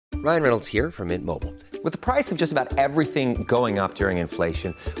Ryan Reynolds here from Mint Mobile. With the price of just about everything going up during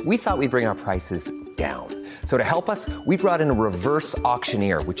inflation, we thought we'd bring our prices down. So to help us, we brought in a reverse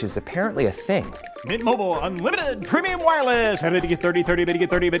auctioneer, which is apparently a thing. Mint Mobile Unlimited Premium Wireless. How to get 30, 30, bit to get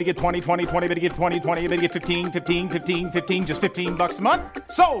 30, bit to get 20, 20, 20, bit to get 20, 20, bit to get 15, 15, 15, 15, just $15 a month?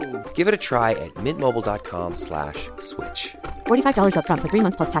 Sold! Give it a try at mintmobile.com/switch. $45 up front for 3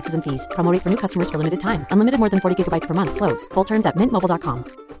 months plus taxes and fees. Promo rate for new customers for limited time. Unlimited more than 40 gigabytes per month. Slows full terms at mintmobile.com.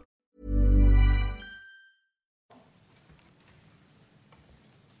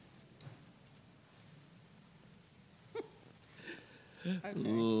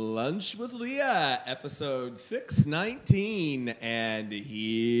 Lunch with Leah, episode 619, and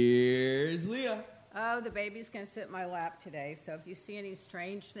here's Leah. Oh, the baby's going to sit in my lap today, so if you see any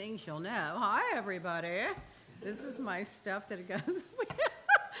strange things, you'll know. Hi, everybody. This is my stuff that goes with. I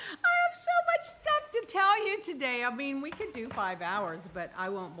have so much stuff to tell you today. I mean, we could do 5 hours, but I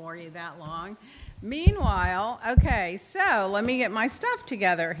won't bore you that long. Meanwhile, okay, so let me get my stuff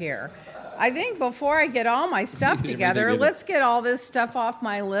together here. I think before I get all my stuff together, let's get all this stuff off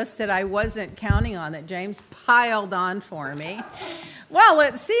my list that I wasn't counting on, that James piled on for me. Well,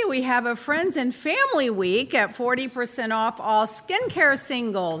 let's see. We have a Friends and Family Week at 40% off all skincare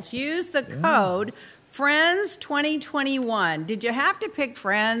singles. Use the code Friends 2021. Did you have to pick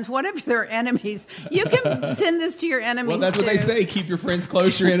friends? What if they're enemies? You can send this to your enemies. Well, that's too. What they say. Keep your friends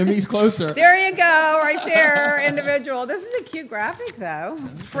close, your enemies closer. There you go, right there, individual. This is a cute graphic, though.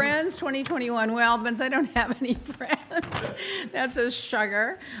 Friends 2021. Well, since I don't have any friends, that's a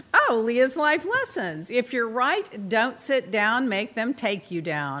sugar. Oh, Leah's Life Lessons. If you're right, don't sit down. Make them take you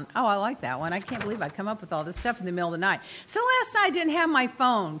down. Oh, I like that one. I can't believe I come up with all this stuff in the middle of the night. So last night I didn't have my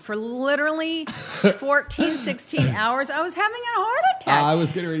phone for literally 14, 16 hours. I was having a heart attack. I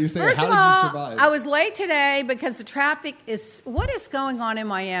was getting ready to say, First how of did all, you survive? I was late today because the traffic is... What is going on in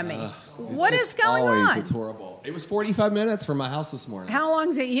Miami? What is going on? It's horrible. It was 45 minutes from my house this morning. How long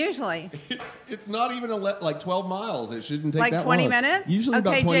is it usually? It's not even like 12 miles. It shouldn't take like that 20 long. Minutes? Usually okay,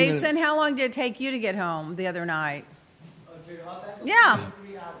 about 20 Jason, minutes. how long did it take you to get home the other night? Yeah,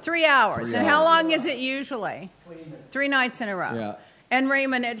 3 hours. And how long is it usually? 3 nights in a row. Yeah. And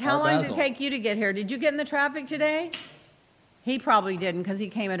Raymond, how long did it Basil. take you to get here? Did you get in the traffic today? He probably didn't because he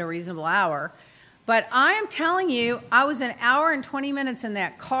came at a reasonable hour. But I am telling you, I was an hour and 20 minutes in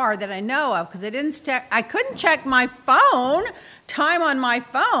that car that I know of because I couldn't check my phone, time on my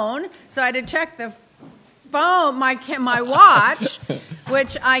phone, so I had to check the phone, my watch,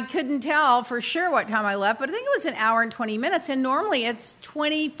 which I couldn't tell for sure what time I left, but I think it was an hour and 20 minutes, and normally it's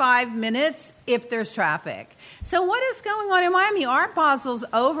 25 minutes if there's traffic. So what is going on in Miami? Art Basel's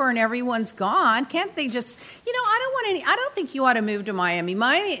over and everyone's gone. Can't they just, I don't think you ought to move to Miami.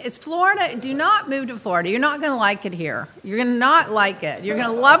 Miami is Florida. Do not move to Florida. You're not going to like it here. You're going to not like it. You're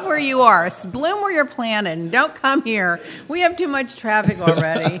going to love where you are. Bloom where you're planted. And don't come here. We have too much traffic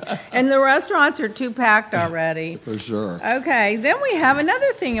already. And the restaurants are too packed already. For sure. Okay, then we have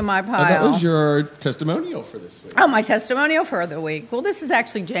another thing in my pile. That was your testimonial for this week. Oh, my testimonial for the week. Well, this is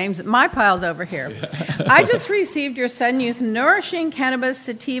actually James. My pile's over here. I just received your Sun Youth Nourishing Cannabis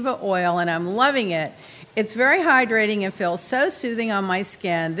Sativa Oil, and I'm loving it. It's very hydrating and feels so soothing on my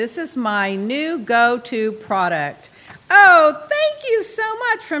skin. This is my new go-to product. Oh, thank you so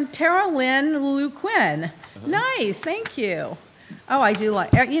much from Tara Lynn Luquin. Nice, thank you. Oh, I do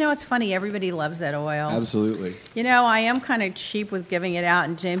like, it's funny. Everybody loves that oil. Absolutely. I am kind of cheap with giving it out,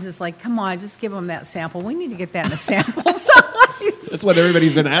 and James is like, come on, just give them that sample. We need to get that in a sample size. That's what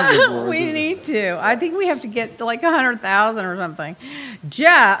everybody's been asking for. We need to. I think we have to get like 100,000 or something.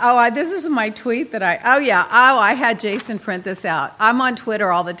 This is my tweet that I had Jason print this out. I'm on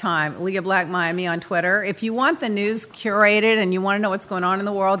Twitter all the time, Leah Black Miami on Twitter. If you want the news curated and you want to know what's going on in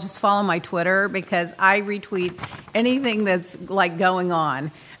the world, just follow my Twitter because I retweet anything that's like going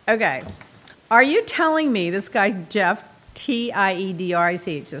on. Okay. Are you telling me, this guy Jeff,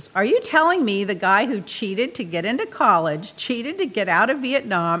 Tiedric says, are you telling me the guy who cheated to get into college, cheated to get out of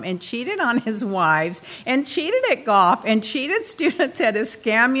Vietnam, and cheated on his wives, and cheated at golf, and cheated students at his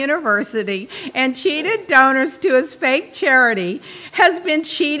scam university, and cheated donors to his fake charity, has been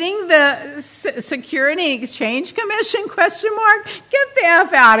cheating the Security and Exchange Commission, ? Get the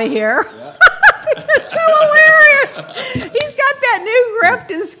F out of here. Yeah. It's so hilarious. He's got that new grift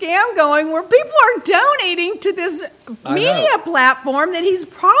and scam going where people are donating to this media platform that he's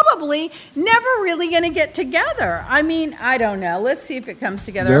probably never really going to get together. I mean, I don't know. Let's see if it comes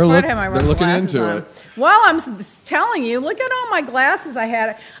together. They're looking into it. Well, I'm telling you, look at all my glasses I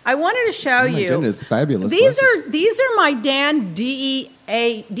had. I wanted to show you. Oh my goodness, fabulous. These are my Dan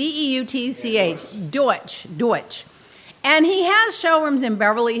Deutsch. Deutsch. And he has showrooms in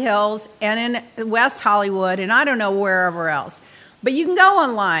Beverly Hills and in West Hollywood and I don't know wherever else. But you can go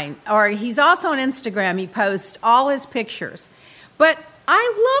online, or he's also on Instagram. He posts all his pictures. But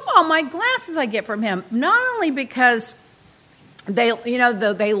I love all my glasses I get from him, not only because they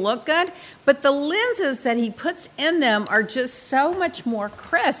look good, but the lenses that he puts in them are just so much more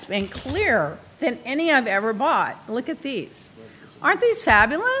crisp and clear than any I've ever bought. Look at these. Aren't these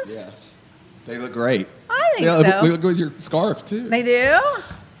fabulous? Yes. They look great. I think so. They look good with your scarf, too. They do?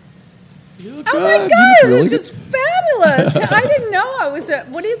 You look Oh, good. my You gosh, look really it's just fabulous. I didn't know I was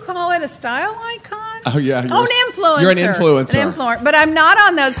what do you call it, a style icon? Oh, yeah. An influencer. You're an influencer. An influencer. But I'm not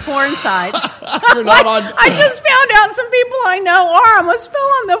on those porn sites. You're not on. I just found out some people I know are. I almost fell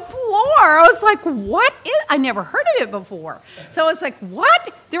on the floor. I was like, what is... I never heard of it before. So it's like,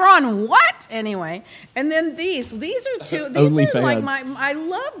 what? They're on what? Anyway. And then these. These are two. These are like I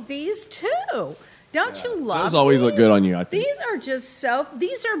love these too. Don't you love those? Always look good on you, I think. These are just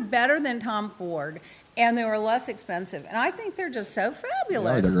these are better than Tom Ford. And they were less expensive. And I think they're just so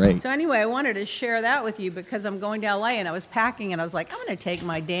fabulous. Yeah, they're great. So anyway, I wanted to share that with you because I'm going to L.A. and I was packing and I was like, I'm going to take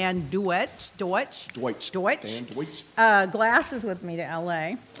my Dan Deutsch glasses with me to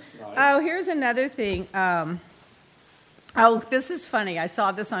L.A. Oh, here's another thing. This is funny. I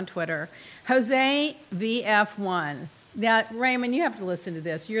saw this on Twitter. Jose VF1. Now, Raymond, you have to listen to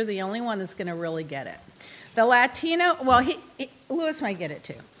this. You're the only one that's going to really get it. The Latino, Louis might get it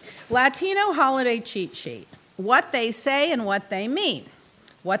too. Latino holiday cheat sheet. What they say and what they mean.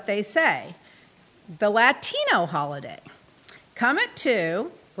 What they say. The Latino holiday. Come at 2.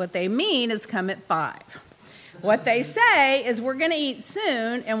 What they mean is come at 5. What they say is we're going to eat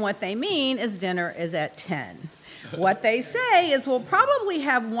soon, and what they mean is dinner is at 10. What they say is we'll probably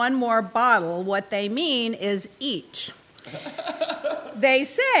have one more bottle. What they mean is each. They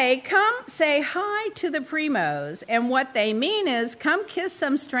say, come say hi to the primos. And what they mean is, come kiss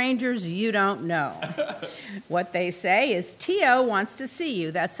some strangers you don't know. What they say is, Tio wants to see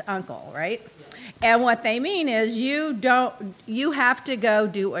you. That's uncle, right? And what they mean is, you have to go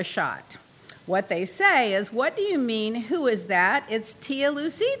do a shot. What they say is, what do you mean? Who is that? It's Tia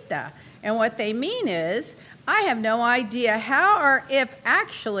Lucita. And what they mean is, I have no idea how or if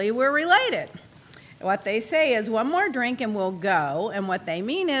actually we're related. What they say is, one more drink and we'll go. And what they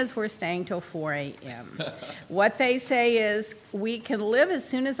mean is, we're staying till 4 a.m. What they say is, we can live as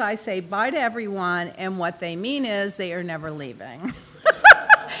soon as I say bye to everyone. And what they mean is, they are never leaving.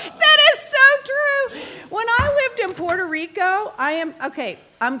 That is so true. When I lived in Puerto Rico,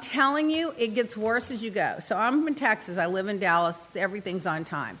 I'm telling you, it gets worse as you go. So I'm in Texas. I live in Dallas. Everything's on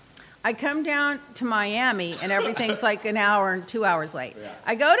time. I come down to Miami, and everything's like an hour and 2 hours late. Yeah.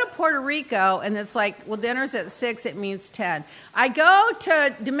 I go to Puerto Rico, and it's like, well, dinner's at 6, it means 10. I go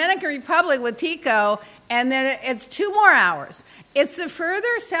to Dominican Republic with Tico, and then it's 2 more hours. It's the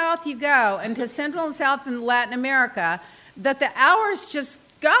further south you go, into Central and South and Latin America, that the hours just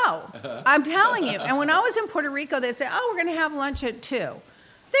go. I'm telling you. And when I was in Puerto Rico, they'd say, oh, we're going to have lunch at 2.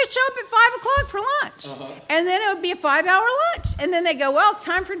 They'd show up at 5 o'clock for lunch. And then it would be a 5-hour lunch. And then they go, well, it's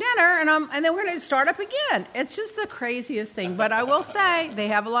time for dinner. And then we're going to start up again. It's just the craziest thing. But I will say, they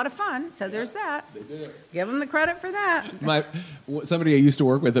have a lot of fun. So there's that. They do. Give them the credit for that. Somebody I used to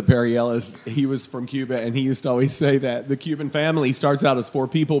work with at Perry Ellis, he was from Cuba, and he used to always say that the Cuban family starts out as 4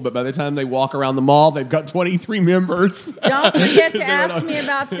 people, but by the time they walk around the mall, they've got 23 members. Don't forget to ask me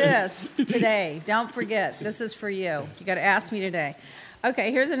about this today. Don't forget. This is for you. You got to ask me today.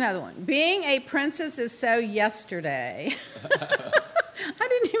 Okay, here's another one. Being a princess is so yesterday. I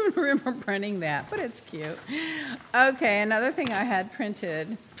didn't even remember printing that, but it's cute. Okay, another thing I had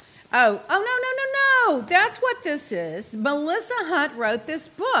printed. Oh, no. That's what this is. Melissa Hunt wrote this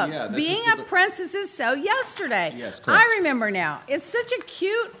book. Yeah, Being a princess is so yesterday. Yes, correct. I remember now. It's such a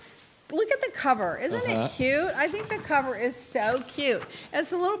cute... Look at the cover. Isn't it cute? I think the cover is so cute.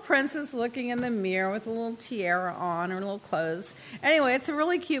 It's a little princess looking in the mirror with a little tiara on or little clothes. Anyway, it's a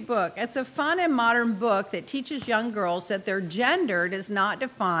really cute book. It's a fun and modern book that teaches young girls that their gender does not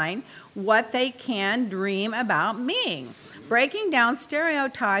define what they can dream about being. Breaking down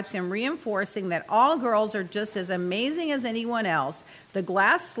stereotypes and reinforcing that all girls are just as amazing as anyone else. The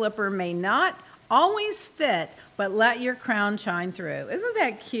glass slipper may not always fit, but let your crown shine through. Isn't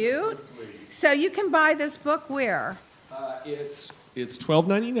that cute? So you can buy this book where? It's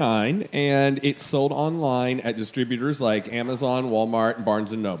 $12.99, and it's sold online at distributors like Amazon, Walmart, and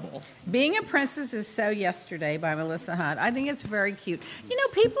Barnes & Noble. Being a Princess is So Yesterday by Melissa Hunt. I think it's very cute. You know,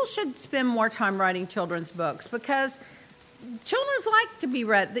 people should spend more time writing children's books because children's like to be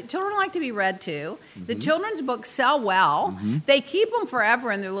read. The children like to be read to. The children's books sell well. They keep them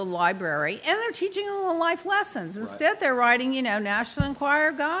forever in their little library, and they're teaching them little life lessons. Instead, they're writing, National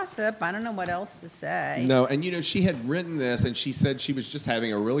Enquirer gossip. I don't know what else to say. No, and she had written this, and she said she was just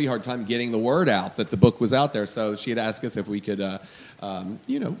having a really hard time getting the word out that the book was out there. So she had asked us if we could,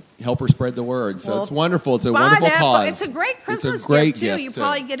 help her spread the word. So it's wonderful. It's a wonderful cause. It's a great Christmas it's a great gift, too. gift, You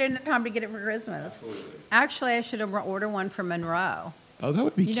probably get it in time to get it for Christmas. Absolutely. Actually, I should have ordered one from Monroe. Oh, that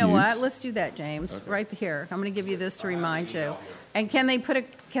would be cute. You know what? Let's do that, James. Okay. Right here. I'm going to give you this to remind you. And can they put a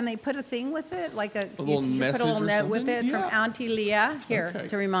thing with it, like a little message put a little or note with something? it from Auntie Leah here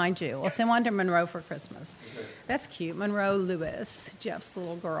to remind you. We'll send one to Monroe for Christmas. Okay. That's cute. Monroe Lewis, Jeff's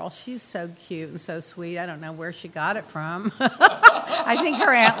little girl. She's so cute and so sweet. I don't know where she got it from. I think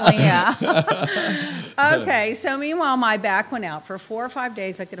her Aunt Leah. Okay, so meanwhile, my back went out. For 4 or 5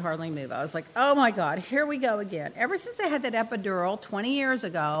 days, I could hardly move. I was like, oh, my God, here we go again. Ever since I had that epidural 20 years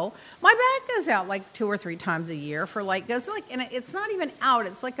ago, my back goes out like 2 or 3 times a year and it's not even out.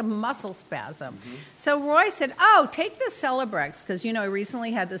 It's like a muscle spasm. So Roy said, oh, take the Celebrex, because, he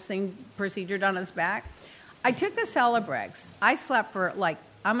recently had this procedure done on his back. I took the Celebrex. I slept for,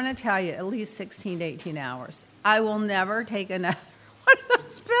 I'm going to tell you, at least 16 to 18 hours. I will never take another one of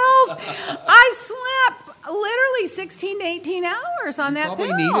those pills. I slept literally 16 to 18 hours on that pill.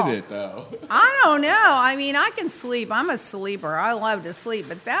 You probably needed it, though. I don't know. I mean, I can sleep. I'm a sleeper. I love to sleep.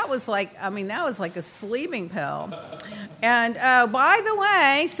 But that was like a sleeping pill. And, by the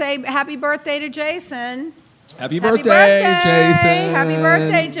way, say happy birthday to Jason. Happy birthday, Jason. Happy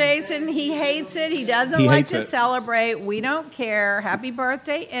birthday, Jason. He hates it. He doesn't like to celebrate. We don't care. Happy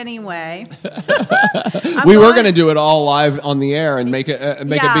birthday anyway. We were going to do it all live on the air and make a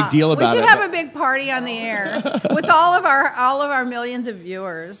big deal about it. We should have a big party on the air with all of our millions of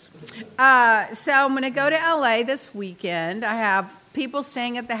viewers. So I'm going to go to LA this weekend. I have people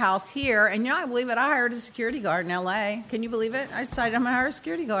staying at the house here, and I believe it, I hired a security guard in L.A. Can you believe it? I decided I'm going to hire a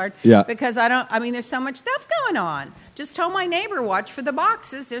security guard. Yeah. Because there's so much stuff going on. Just told my neighbor, watch for the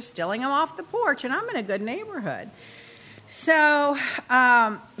boxes. They're stealing them off the porch, and I'm in a good neighborhood. So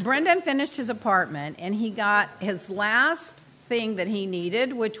Brendan finished his apartment, and he got his last thing that he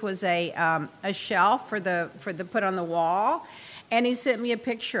needed, which was a shelf for the put on the wall. And he sent me a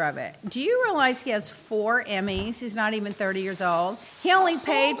picture of it. Do you realize he has 4 Emmys? He's not even 30 years old. He only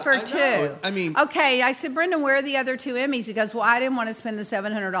paid for 2. Okay, I said, Brendan, where are the other 2 Emmys? He goes, well, I didn't want to spend the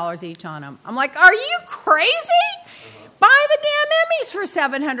 $700 each on them. I'm like, are you crazy? Buy the damn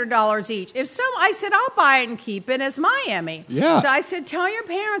Emmys for $700 each. I said, I'll buy it and keep it as my Emmy. Yeah. So I said, tell your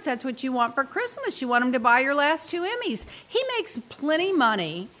parents that's what you want for Christmas. You want them to buy your last 2 Emmys. He makes plenty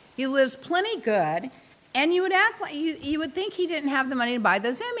money. He lives plenty good. And you would act like you would think he didn't have the money to buy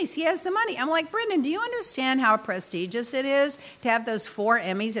those Emmys. He has the money. I'm like, Brendan, do you understand how prestigious it is to have those 4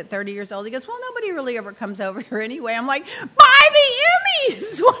 Emmys at 30 years old? He goes, well, nobody really ever comes over here anyway. I'm like, buy the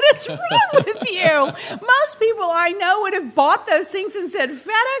Emmys. What is wrong with you? Most people I know would have bought those things and said,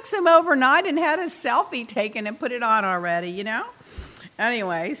 FedEx them overnight and had a selfie taken and put it on already,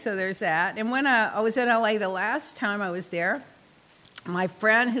 Anyway, so there's that. And when I was in L.A. the last time I was there, my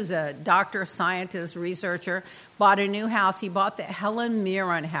friend, who's a doctor, scientist, researcher, bought a new house. He bought the Helen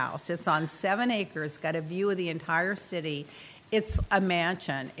Mirren house. It's on 7 acres, got a view of the entire city. It's a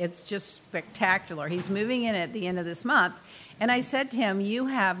mansion. It's just spectacular. He's moving in at the end of this month. And I said to him, you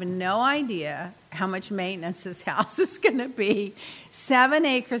have no idea how much maintenance this house is going to be. 7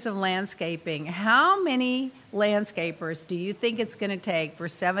 acres of landscaping. How many landscapers do you think it's going to take for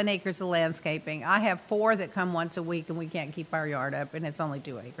 7 acres of landscaping? I have 4 that come once a week, and we can't keep our yard up, and it's only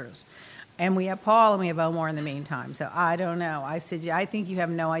 2 acres. And we have Paul, and we have Omar in the meantime. So I don't know. I said, I think you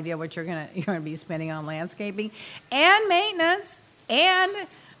have no idea what you're going to be spending on landscaping and maintenance and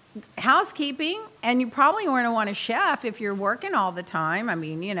housekeeping, and you probably want to want a chef if you're working all the time. I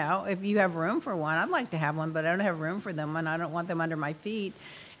mean, if you have room for one, I'd like to have one, but I don't have room for them, and I don't want them under my feet.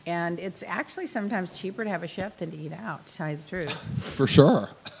 And it's actually sometimes cheaper to have a chef than to eat out, to tell you the truth. For sure.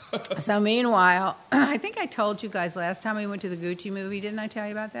 So meanwhile, I think I told you guys last time we went to the Gucci movie. Didn't I tell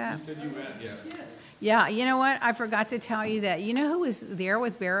you about that? You said you went, yeah. Yeah, you know what? I forgot to tell you that. You know who was there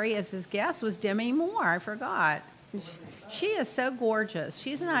with Barry as his guest was Demi Moore. I forgot. She is so gorgeous.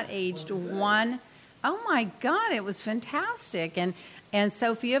 She's not aged one. Oh, my God, it was fantastic. And And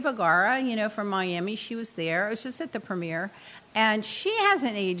Sofia Vergara, from Miami, she was there. It was just at the premiere. And she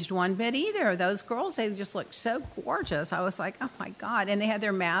hasn't aged one bit either. Those girls, they just looked so gorgeous. I was like, oh, my God. And they had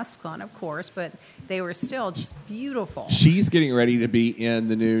their masks on, of course, but they were still just beautiful. She's getting ready to be in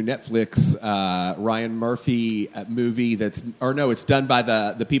the new Netflix Ryan Murphy movie it's done by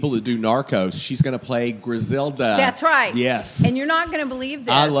the people that do Narcos. She's going to play Griselda. That's right. Yes. And you're not going to believe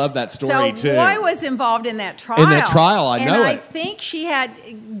this. I love that story, too. So Roy was involved in that trial. In that trial, I know it. And I think she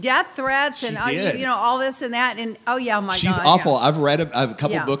had death threats and all this and that. And, oh, yeah, my God. She's awful. Yeah. I've read a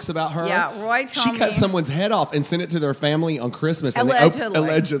couple books about her. Yeah, Roy told me. She cut someone's head off and sent it to their family on Christmas. Allegedly.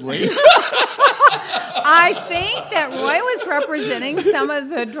 Allegedly. I think that Roy was representing some of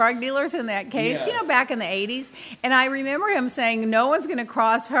the drug dealers in that case, back in the 80s. And I remember him saying, no one's going to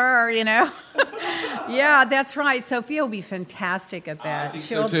cross her, Yeah, that's right. Sophia will be fantastic at that. I think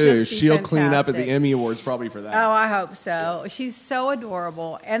so, too. She'll clean up at the Emmy Awards probably for that. Oh, I hope so. She's so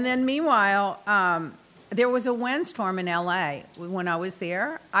adorable. And then meanwhile, there was a windstorm in L.A. When I was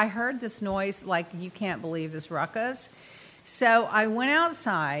there. I heard this noise like you can't believe, this ruckus. So I went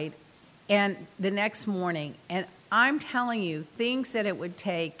outside and the next morning, and I'm telling you, things that it would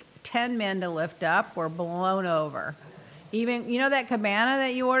take 10 men to lift up were blown over. Even, that cabana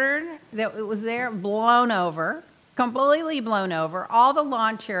that you ordered, that it was there, blown over, completely blown over. All the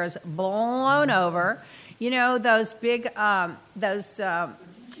lawn chairs blown over. Those big,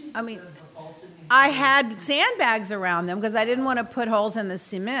 I had sandbags around them because I didn't want to put holes in the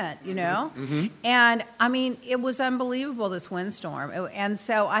cement, Mm-hmm. And, it was unbelievable, this windstorm. And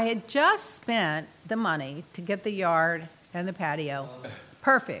so I had just spent the money to get the yard and the patio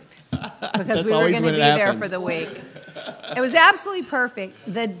perfect because we were going to be there for the week. It was absolutely perfect.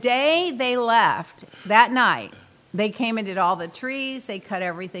 The day they left, that night, they came and did all the trees. They cut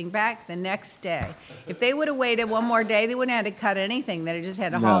everything back the next day. If they would have waited one more day, they wouldn't have had to cut anything. They just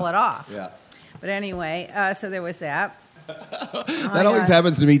had to haul it off. Yeah. But anyway, so there was that. That always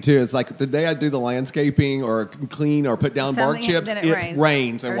happens to me, too. It's like the day I do the landscaping or clean or put down bark chips, it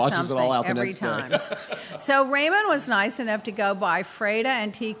rains and washes it all out the next day. So Raymond was nice enough to go buy Freda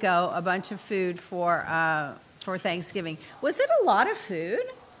and Tico a bunch of food for Thanksgiving. Was it a lot of food?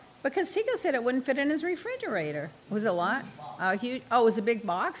 Because Tico said it wouldn't fit in his refrigerator. Was it a lot? Huge. Oh, it was a big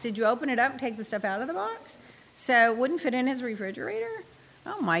box? Did you open it up and take the stuff out of the box? So it wouldn't fit in his refrigerator?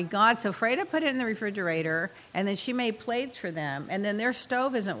 Oh, my God. So Freda put it in the refrigerator, and then she made plates for them. And then their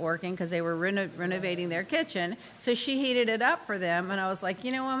stove isn't working because they were renovating their kitchen. So she heated it up for them. And I was like,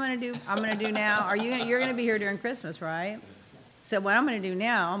 you know what I'm going to do now? You're going to be here during Christmas, right? So what I'm going to do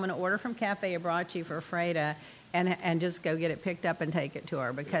now, I'm going to order from Cafe Abraci for Freda and just go get it picked up and take it to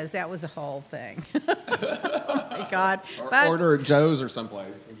her because that was a whole thing. Oh, my God. Or order at Joe's or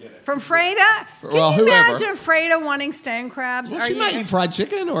someplace and get it. From Freda? Can you imagine Freda wanting stone crabs? Well, she might eat fried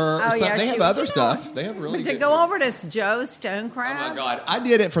chicken or something. They have other stuff. They have really good. To go over to Joe's stone crabs? Oh, my God. I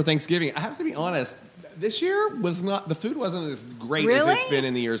did it for Thanksgiving. I have to be honest. This year the food wasn't as great as it's been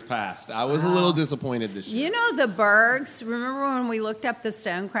in the years past. I was a little disappointed this year. The Bergs, remember when we looked up the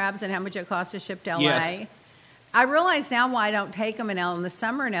stone crabs and how much it cost to ship to L.A.? Yes. I realize now why I don't take them in the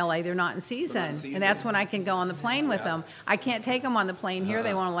summer in L.A. They're not in season. And that's when I can go on the plane with them. I can't take them on the plane here.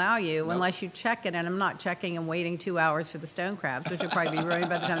 They won't allow you unless you check it. And I'm not checking and waiting 2 hours for the stone crabs, which will probably be ruined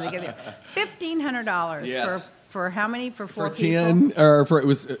by the time they get there. $1,500 for how many? For four people? 10, or for it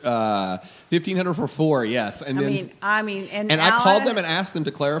was $1,500 for 4. Yes, and and I called them and asked them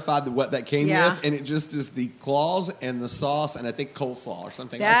to clarify what that came with, and it just is the claws and the sauce, and I think coleslaw or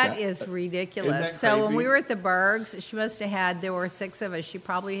something like that. That is ridiculous. Isn't that so crazy? when we were at the Bergs, she must have had. There were 6 of us. She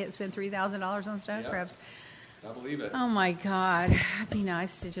probably had spent $3,000 on stone crabs. I believe it. Oh, my God. It'd be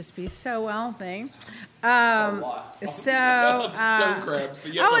nice to just be so wealthy. Stone crabs.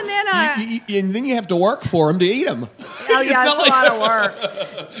 And then you have to work for them to eat them. Oh, yeah, it's a lot of work.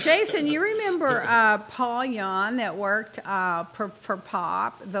 Jason, you remember Paul Yan that worked for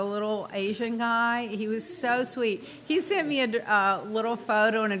Pop, the little Asian guy? He was so sweet. He sent me a little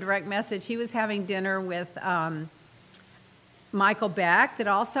photo and a direct message. He was having dinner with Michael Beck that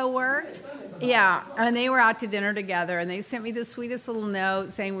also worked. Yeah, and they were out to dinner together, and they sent me the sweetest little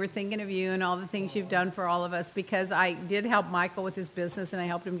note saying, we're thinking of you and all the things you've done for all of us, because I did help Michael with his business, and I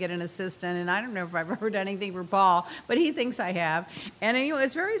helped him get an assistant, and I don't know if I've ever done anything for Paul, but he thinks I have. And anyway, it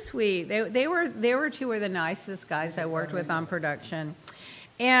was very sweet. They were 2 of the nicest guys I worked with on production.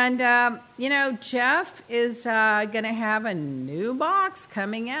 And, Jeff is going to have a new box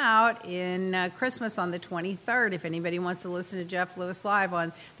coming out in Christmas on the 23rd. If anybody wants to listen to Jeff Lewis live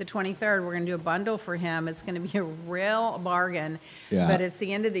on the 23rd, we're going to do a bundle for him. It's going to be a real bargain. Yeah. But it's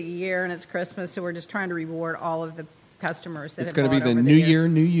the end of the year and it's Christmas, so we're just trying to reward all of customers that It's have going to be bought the over New years. Year,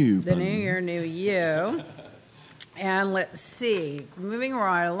 New You. The New Year, New You. And let's see, moving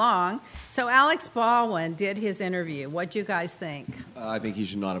right along. So Alex Baldwin did his interview. What do you guys think? I think he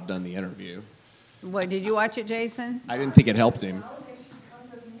should not have done the interview. What, did you watch it, Jason? I didn't think it helped him.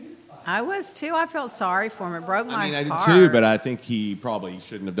 I was too. I felt sorry for him. It broke my I heart. did too, but I think he probably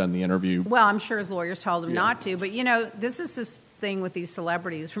shouldn't have done the interview. Well, I'm sure his lawyers told him not to. But, you know, this is this thing with these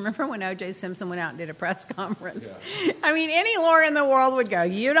celebrities. Remember when O.J. Simpson went out and did a press conference? Yeah. I mean, any lawyer in the world would go,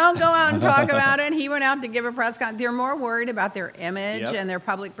 you don't go out and talk about it. He went out to give a press conference. They're more worried about their image and their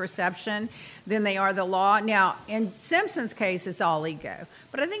public perception than they are the law. Now, in Simpson's case, it's all ego.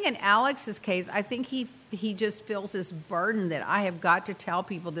 But I think in Alex's case, I think he just feels this burden that I have got to tell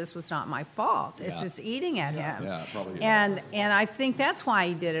people this was not my fault. Yeah. It's just eating at him. Yeah, probably. And I think that's why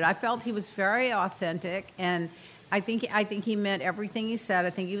he did it. I felt he was very authentic, and I think he meant everything he said. I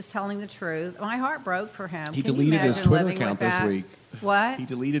think he was telling the truth. My heart broke for him. He Can you deleted his imagine Twitter living account with this that? week. What? He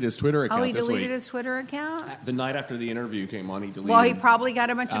deleted his Twitter account this week. Oh, he deleted his Twitter account? The night after the interview came on, he deleted. Well, he probably got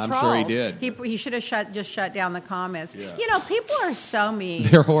a bunch of I'm trolls. sure he did. He should have just shut down the comments. Yeah. You know, people are so mean.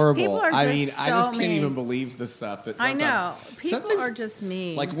 They're horrible. People are I just mean, so I just can't mean. even believe the stuff that I sometimes, know. People sometimes, are just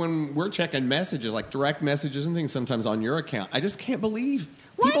mean. Like when we're checking messages, like direct messages and things sometimes on your account, I just can't believe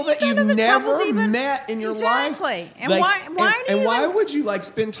people that you've never met in your life. Exactly. And like, why would you like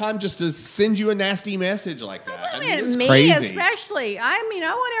spend time just to send you a nasty message like that? I mean, it's me crazy. especially. I mean,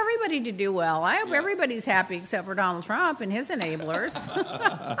 I want everybody to do well. I hope everybody's happy except for Donald Trump and his enablers.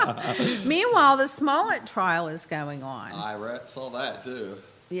 Meanwhile, the Smollett trial is going on. I saw that too.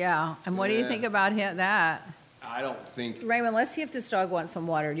 Yeah. And what do you think about that? I don't think. Raymond, let's see if this dog wants some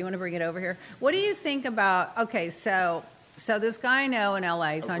water. Do you want to bring it over here? What do you think about, okay, so this guy I know in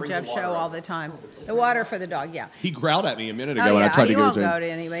L.A. is on Jeff's show all the time. The water for the dog, yeah. He growled at me a minute ago when I tried to he go won't to go to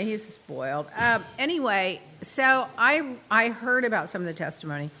anyway. He's spoiled. Anyway, so I heard about some of the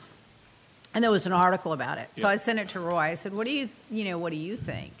testimony, and there was an article about it. So I sent it to Roy. I said, what do you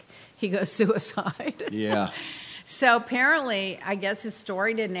think? He goes, suicide. Yeah. So apparently, I guess his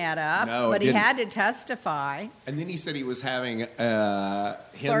story didn't add up, but he had to testify. And then he said he was having him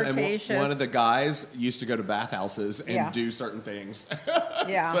Flirtatious. and one of the guys used to go to bathhouses and do certain things.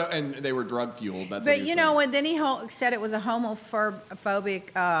 Yeah. So, and they were drug fueled. That's But what you know, and then he said it was a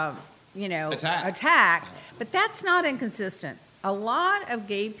homophobic, attack. But that's not inconsistent. A lot of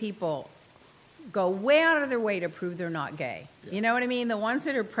gay people go way out of their way to prove they're not gay. Yeah. You know what I mean? The ones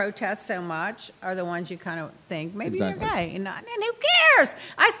that are protest so much are the ones you kind of think, maybe you're gay. And who cares?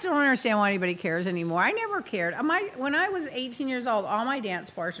 I still don't understand why anybody cares anymore. I never cared. When I was 18 years old, all my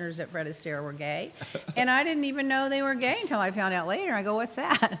dance partners at Fred Astaire were gay. And I didn't even know they were gay until I found out later. I go, what's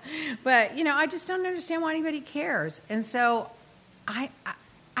that? But, I just don't understand why anybody cares. And so I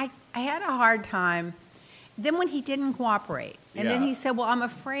had a hard time. Then when he didn't cooperate, and then he said, well, I'm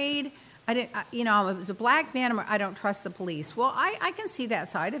afraid... I was a black man. I don't trust the police. Well, I can see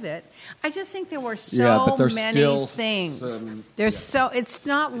that side of it. I just think there were so many things. It's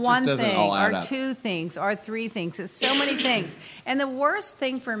not one thing or two things or three things. It's so many things. And the worst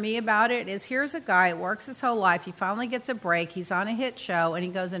thing for me about it is here's a guy who works his whole life. He finally gets a break. He's on a hit show, and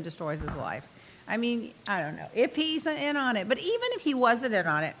he goes and destroys his life. I mean, I don't know if he's in on it, but even if he wasn't in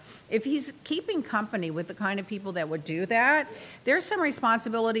on it, if he's keeping company with the kind of people that would do that, there's some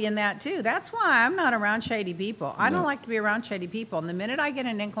responsibility in that too. That's why I'm not around shady people. I don't like to be around shady people. And the minute I get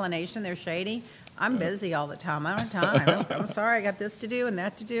an inclination they're shady, I'm busy all the time. I don't have time. I'm sorry, I got this to do and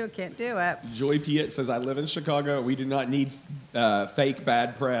that to do. I can't do it. Joy Piet says, I live in Chicago. We do not need fake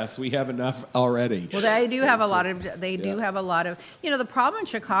bad press. We have enough already. Well, they do have a lot of, the problem in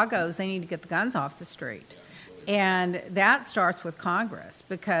Chicago is they need to get the guns off the street. And that starts with Congress,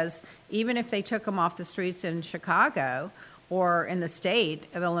 because even if they took them off the streets in Chicago or in the state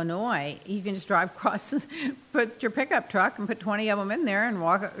of Illinois, you can just drive across, put your pickup truck and put 20 of them in there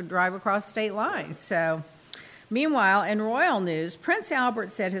and drive across state lines. So, meanwhile, in royal news, Prince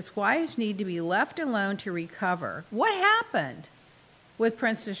Albert said his wife needed to be left alone to recover. What happened with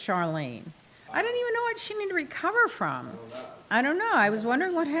Princess Charlene? I don't even know what she needed to recover from. I don't know. I was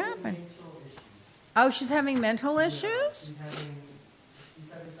wondering what happened. Oh, she's having mental issues?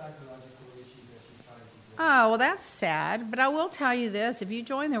 Oh, well, that's sad. But I will tell you this. If you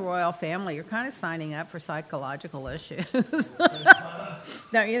join the royal family, you're kind of signing up for psychological issues.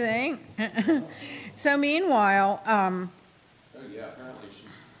 Don't you think? So meanwhile... apparently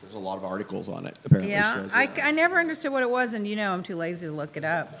there's a lot of articles on it. Apparently, I never understood what it was, and I'm too lazy to look it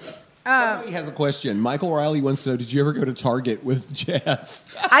up. Somebody has a question. Michael Riley wants to know, did you ever go to Target with Jeff?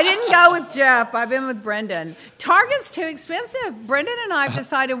 I didn't go with Jeff. I've been with Brendan. Target's too expensive. Brendan and I have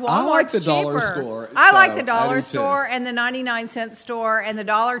decided Walmart's I like the cheaper. dollar store. I like the I dollar do store too. and the 99-cent store and the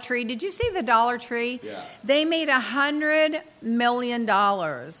Dollar Tree. Did you see the Dollar Tree? Yeah. They made $100 million,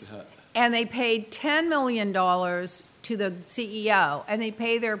 and they paid $10 million to the CEO, and they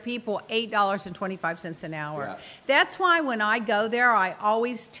pay their people $8.25 an hour. Yeah. That's why when I go there, I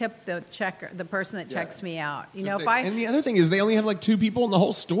always tip the person that checks me out. You know, And the other thing is they only have like 2 people in the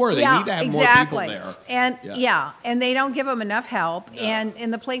whole store. They need to have more people there. And and they don't give them enough help. Yeah.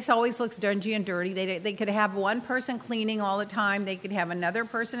 And the place always looks dingy and dirty. They could have one person cleaning all the time. They could have another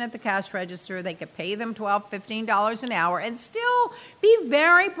person at the cash register. They could pay them $12, $15 an hour and still be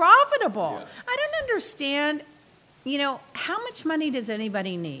very profitable. Yeah. I don't understand. You know, how much money does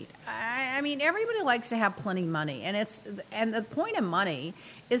anybody need? I mean, everybody likes to have plenty of money, and the point of money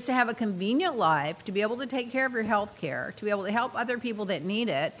is to have a convenient life, to be able to take care of your health care, to be able to help other people that need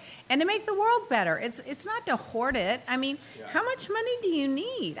it, and to make the world better. It's not to hoard it. I mean, how much money do you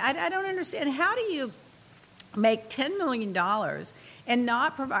need? I don't understand. How do you make $10 million and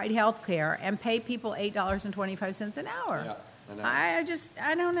not provide health care and pay people $8.25 an hour? Yeah. I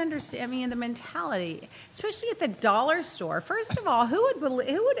don't understand. I mean, the mentality, especially at the dollar store. First of all, who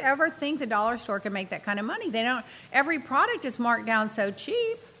would ever think the dollar store could make that kind of money? They don't. Every product is marked down so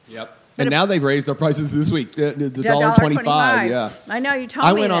cheap. Yep. And now they've raised their prices this week. The $1.25. Yeah. I know, you told me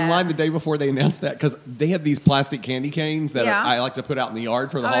I went online the day before they announced that because they have these plastic candy canes that I like to put out in the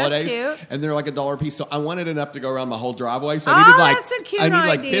yard for the holidays. That's cute. And they're like $1 a piece. So I wanted enough to go around my whole driveway. So I needed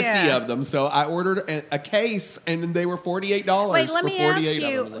like 50 of them. So I ordered a case and they were $48. Wait, let me ask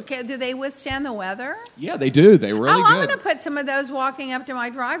you, do they withstand the weather? Yeah, they do. They're really good. I'm going to put some of those walking up to my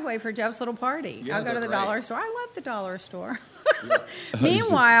driveway for Jeff's little party. Yeah, I'll go to the great. dollar store. I love the dollar store.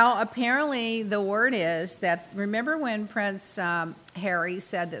 Meanwhile, apparently the word is that, remember when Prince Harry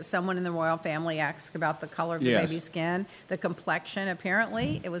said that someone in the royal family asked about the color of the baby's skin, the complexion?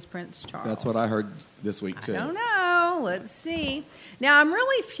 Apparently it was Prince Charles. That's what I heard this week too. I don't know. Let's see. Now I'm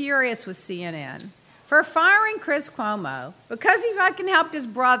really furious with CNN for firing Chris Cuomo because he fucking helped his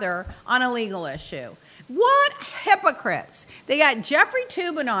brother on a legal issue. What hypocrites. They got Jeffrey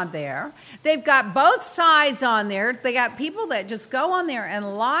Toobin on there. They've got both sides on there. They got people that just go on there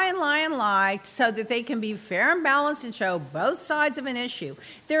and lie so that they can be fair and balanced and show both sides of an issue.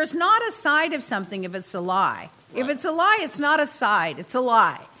 There's not a side of something if it's a lie. Right. If it's a lie, it's not a side. It's a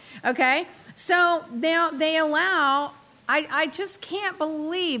lie. Okay? So now they allow... I just can't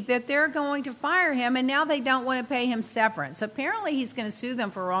believe that they're going to fire him, and now they don't want to pay him severance. Apparently, he's going to sue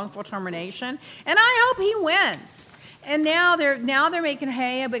them for wrongful termination, and I hope he wins. And now they're making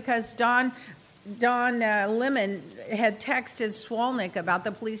hay because Don Lemon had texted Swolnick about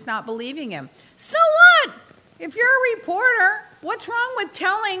the police not believing him. So what? If you're a reporter, what's wrong with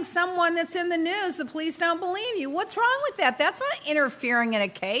telling someone that's in the news the police don't believe you? What's wrong with that? That's not interfering in a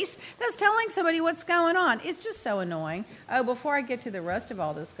case. That's telling somebody what's going on. It's just so annoying. Oh, before I get to the rest of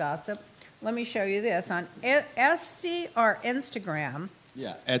all this gossip, let me show you this on Etsy or Instagram.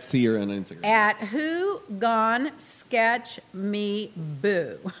 Yeah, Etsy or on Instagram. At Who Gone Sketch Me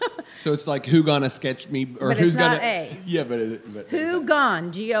Boo. So it's like Who Gonna Sketch Me, or but Who's it's not Gonna? A. Yeah, but Who Gone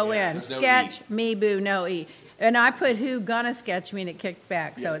Gon no Sketch E. Me Boo no E. And I put Who Gonna Sketch Me and it kicked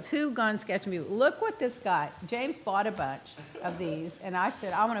back. So it's Who Gonna Sketch Me. Look what this got. James bought a bunch of these, and I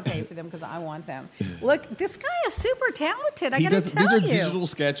said, I want to pay for them because I want them. Look, this guy is super talented. I got to tell you. These are digital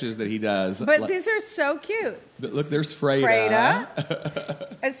sketches that he does. But these are so cute. But look, there's Freda.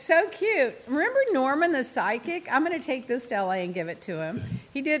 It's so cute. Remember Norman the psychic? I'm going to take this to LA and give it to him.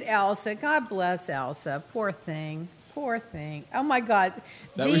 He did Elsa. God bless Elsa. Poor thing. Poor thing. Oh, my God.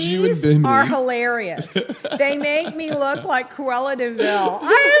 That These was you and Bimini. are hilarious. They make me look like Cruella de Vil.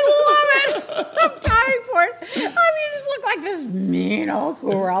 I love it. I'm dying for it. I mean, you just look like this mean old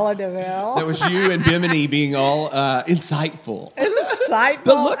Cruella de Vil. That was you and Bimini being all insightful. Insightful.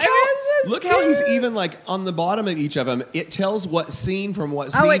 But look how he's even like on the bottom of each of them. It tells what scene from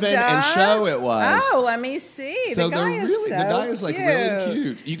what season and show it was. Oh, let me see. So the guy is like cute. really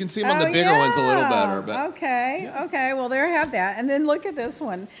cute. You can see him on the bigger ones a little better. But Okay. Well, there I have that. And then look at this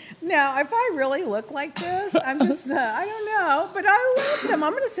one. Now, if I really look like this, I'm just I don't know, but I love them.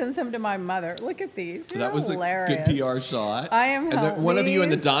 I'm going to send some to my mother. Look at these. That was hilarious. A good PR shot. I am. And one of you in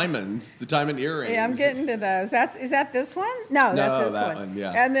the diamond earrings. Yeah, I'm getting to those. Is that this one? No, that's this that one.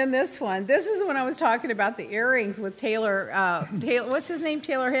 Yeah. And then this one. This is when I was talking about the earrings with Taylor. What's his name?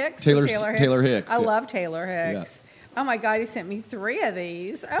 Taylor Hicks. Taylor Hicks. I love Taylor Hicks. Yeah. Oh my God, he sent me 3 of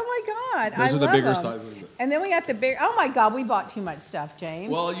these. Oh my God. Those I are the love bigger them. sizes. And then we got the big, oh my God, we bought too much stuff,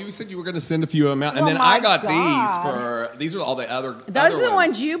 James. Well, you said you were going to send a few of them out, and Oh then my I got God. these are all the other Those are the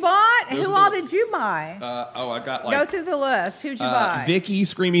ones. ones you bought? Those Who are all the- did you buy? I got Go through the list. Who'd you buy? Vicky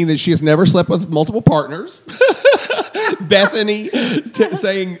screaming that she has never slept with multiple partners. Bethany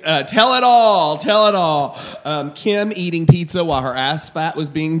saying, tell it all, tell it all. Kim eating pizza while her ass fat was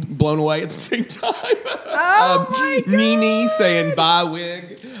being blown away at the same time. Oh my God. Nene saying, bye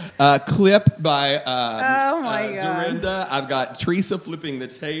wig. Clip by Oh my God. Dorinda. I've got Teresa flipping the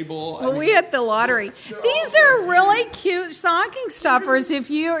table. Well, we hit the lottery. These are really cute stocking stuffers if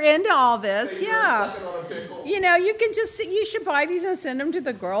you're into all this. Yeah. You know, you can just, you should buy these and send them to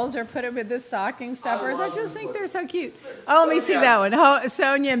the girls or put them in the stocking stuffers. I just think they're so cute. Oh, let me see that one. Oh,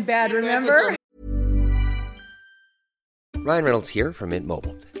 Sonia in bed, remember? Ryan Reynolds here from Mint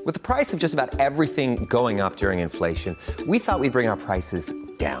Mobile. With the price of just about everything going up during inflation, we thought we'd bring our prices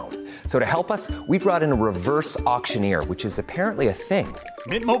down. So to help us, we brought in a reverse auctioneer, which is apparently a thing.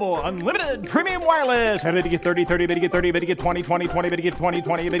 Mint Mobile Unlimited Premium Wireless. How to get 30, 30, bit to get 30, bit to get 20, 20, 20, bit to get 20,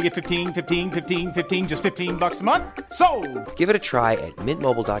 20, bit to get 15, 15, 15, 15, just $15 a month? Sold! Give it a try at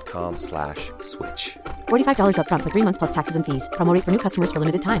mintmobile.com/switch. $45 up front for 3 months plus taxes and fees. Promo rate for new customers for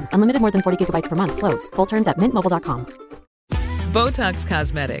limited time. Unlimited more than 40 gigabytes per month. Slows full terms at mintmobile.com. Botox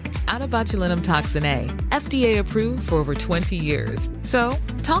Cosmetic, out of botulinum toxin A, FDA approved for over 20 years. So,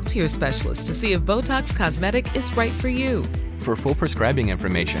 talk to your specialist to see if Botox Cosmetic is right for you. For full prescribing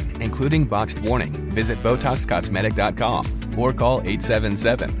information, including boxed warning, visit BotoxCosmetic.com or call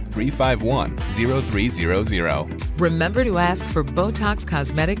 877-351-0300. Remember to ask for Botox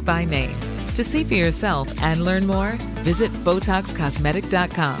Cosmetic by name. To see for yourself and learn more, visit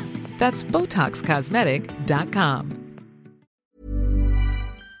BotoxCosmetic.com. That's BotoxCosmetic.com.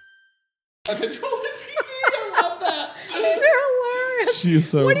 I control the TV. I love that. They're hilarious. She is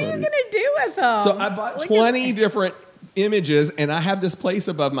so What are you funny. going to do with them? So I bought Look 20 at- different images, and I have this place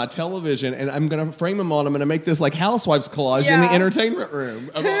above my television, and I'm going to frame them all. I'm going to make this like Housewives collage in the Yeah. entertainment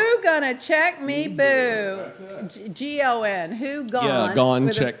room. Who gonna check me boo? G-O-N. Who gone? Yeah, gone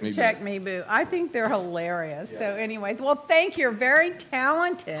with a check me boo. Check me boo. I think they're hilarious. So anyway, well, thank you. You're very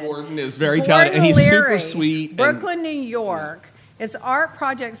talented. Gordon is very talented, and he's Leary, super sweet. and- Brooklyn, New York. His art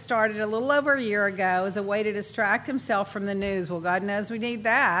project started a little over a year ago as a way to distract himself from the news. Well, God knows we need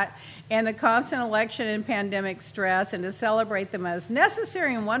that. And the constant election and pandemic stress, and to celebrate the most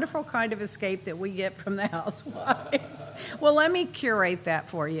necessary and wonderful kind of escape that we get from the housewives. Well, let me curate that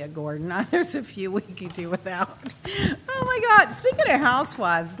for you, Gordon. There's a few we could do without. Oh, my God. Speaking of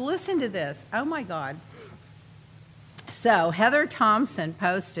housewives, listen to this. Oh, my God. So Heather Thompson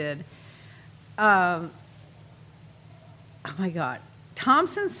posted... Oh my God.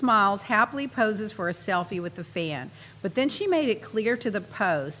 Thompson smiles, happily poses for a selfie with the fan. But then she made it clear to the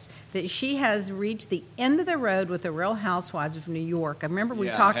Post that she has reached the end of the road with the Real Housewives of New York. I remember we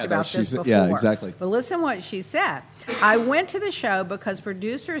talked Heather, about this before. yeah, exactly. But listen what she said. I went to the show because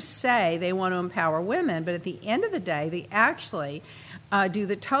producers say they want to empower women, but at the end of the day, they actually do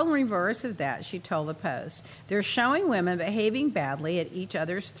the total reverse of that, she told the Post. They're showing women behaving badly at each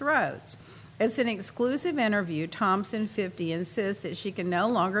other's throats. It's an exclusive interview. Thompson, 50, insists that she can no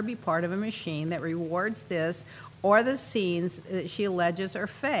longer be part of a machine that rewards this or the scenes that she alleges are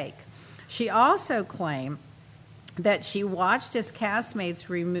fake. She also claimed that she watched as castmate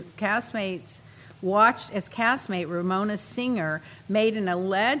Ramona Singer made an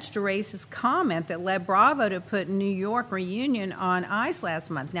alleged racist comment that led Bravo to put New York reunion on ice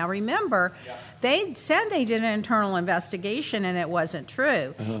last month. Now remember, they said they did an internal investigation and it wasn't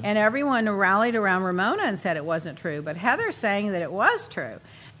true. And everyone rallied around Ramona and said it wasn't true. But Heather's saying that it was true.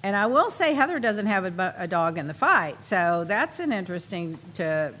 And I will say Heather doesn't have a dog in the fight. So that's an interesting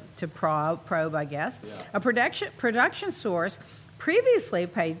to probe, I guess. A production source previously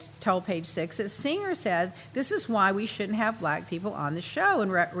told Page Six that Singer said, "This is why we shouldn't have black people on the show,"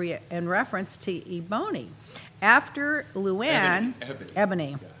 in reference to Ebony. After Luann,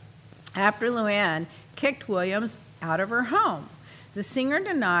 Ebony. After Luann kicked Williams out of her home. The singer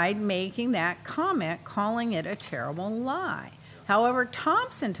denied making that comment, calling it a terrible lie. However,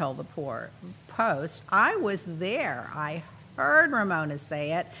 Thompson told the Post, "I was there. I heard Ramona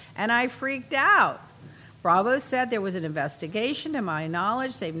say it, and I freaked out." Bravo said there was an investigation. To my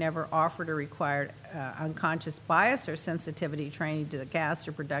knowledge, they've never offered or required unconscious bias or sensitivity training to the cast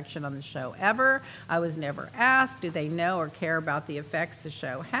or production on the show ever. I was never asked, do they know or care about the effects the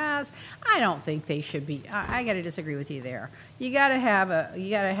show has? I don't think they should be. I got to disagree with you there. You got to have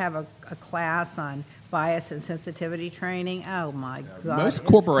a class on bias and sensitivity training. Oh my God! Most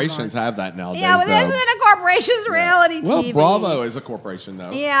corporations have that nowadays. Yeah, but this isn't a corporation's reality TV. Well, Bravo is a corporation,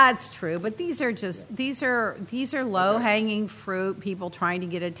 though. Yeah, it's true, but these are low hanging fruit. People trying to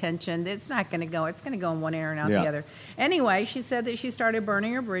get attention. It's not going to go. It's going to go in one ear and out the other. Anyway, she said that she started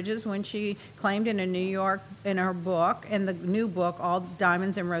burning her bridges when she claimed in her book, in the new book, All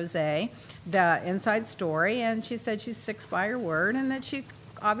Diamonds and Rosé, the inside story, and she said she's sticks by her word, and that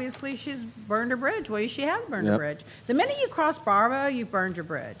obviously she's burned her bridge. Well, she has burned her bridge. The minute you cross Bravo, you've burned your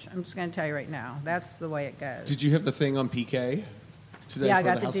bridge. I'm just going to tell you right now. That's the way it goes. Did you have the thing on PK today? Yeah, I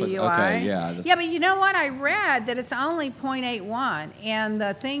got the DUI. Okay, yeah. Yeah, but you know what? I read that it's only 0.81, and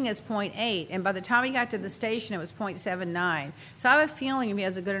the thing is 0.8, and by the time he got to the station, it was 0.79. So I have a feeling if he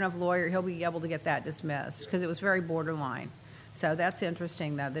has a good enough lawyer, he'll be able to get that dismissed, because it was very borderline. So that's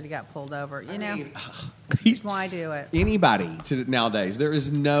interesting, though, that he got pulled over. Why do it? Anybody nowadays, there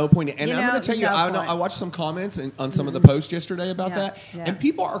is no point. And I'm going to tell you, I watched some comments on some of the posts yesterday about that, and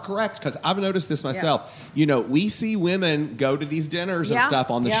people are correct, because I've noticed this myself. We see women go to these dinners and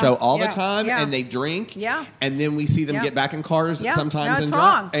stuff on the show all the time, and they drink, and then we see them get back in cars sometimes and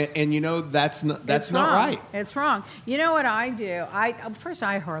drive. And that's not right. It's wrong. You know what I do? First,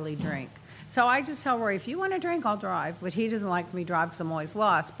 I hardly drink. So I just tell Rory, if you want to drink, I'll drive. But he doesn't like me drive because I'm always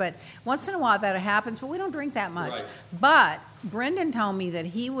lost. But once in a while that happens, but we don't drink that much. Right. But Brendan told me that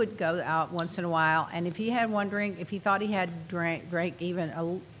he would go out once in a while, and if he had one drink, if he thought he had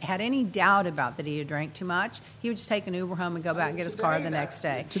had any doubt about that he had drank too much, he would just take an Uber home and go back and get his car the next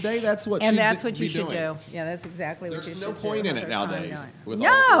day. Today, that's what you should do. Yeah, that's exactly what you should do. There's no point in it nowadays.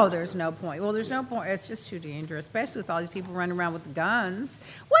 No, there's no point. Well, there's no point. It's just too dangerous, especially with all these people running around with guns.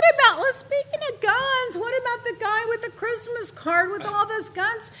 Speaking of guns, what about the guy with the Christmas card with all those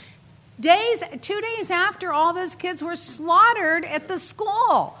guns? 2 days after all those kids were slaughtered at the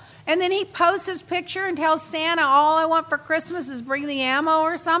school. And then he posts his picture and tells Santa, all I want for Christmas is bring the ammo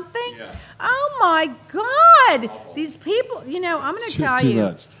or something. Yeah. Oh, my God. These people, I'm going to tell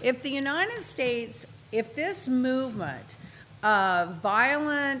you, if the United States, if this movement of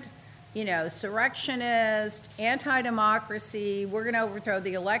violent, surrectionist, anti-democracy, we're going to overthrow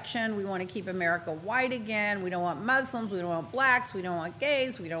the election, we want to keep America white again, we don't want Muslims, we don't want blacks, we don't want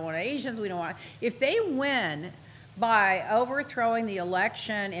gays, we don't want Asians, if they win by overthrowing the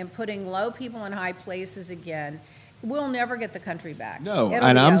election and putting low people in high places again, we'll never get the country back. No,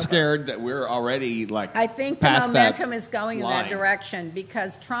 and I'm scared that we're already I think the momentum is going in that direction,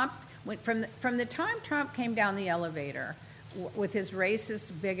 because Trump, from the time Trump came down the elevator with his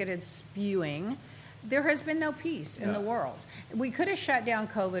racist, bigoted spewing, there has been no peace in the world. We could have shut down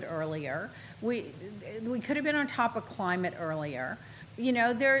COVID earlier. We could have been on top of climate earlier.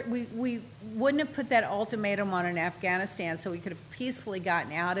 We wouldn't have put that ultimatum on in Afghanistan, so we could have peacefully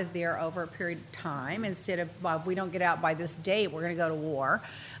gotten out of there over a period of time instead of, well, if we don't get out by this date, we're going to go to war.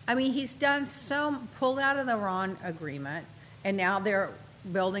 I mean, he's done pulled out of the Iran agreement, and now they're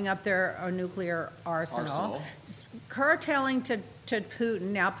building up their nuclear arsenal. Curtailing to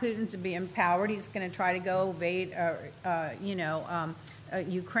Putin. Now Putin's being empowered. He's going to try to go invade,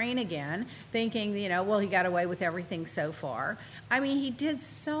 Ukraine again, thinking, he got away with everything so far. I mean, he did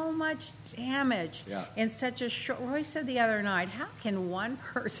so much damage in such a short... Roy said the other night, how can one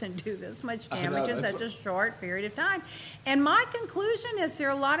person do this much damage in such a short period of time? And my conclusion is there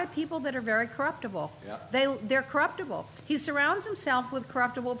are a lot of people that are very corruptible. Yeah. They're corruptible. He surrounds himself with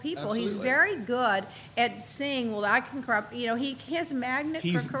corruptible people. Absolutely. He's very good at seeing, well, I can corrupt... he has a magnet for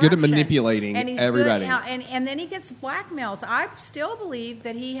corruption. He's good at manipulating everybody. And then he gets blackmails. I still believe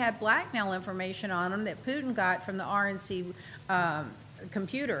that he had blackmail information on him that Putin got from the RNC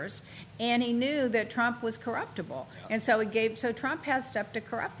computers, and he knew that Trump was corruptible. Yeah. And so Trump has stuff to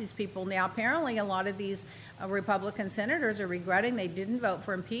corrupt these people. Now, apparently a lot of these Republican senators are regretting they didn't vote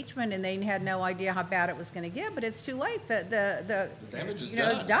for impeachment, and they had no idea how bad it was going to get, but it's too late. The damage is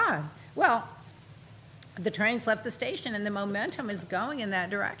done. Well, the train's left the station, and the momentum is going in that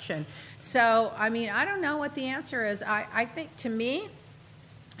direction. So, I mean, I don't know what the answer is. I think, to me,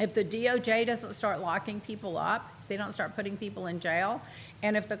 if the DOJ doesn't start locking people up, they don't start putting people in jail,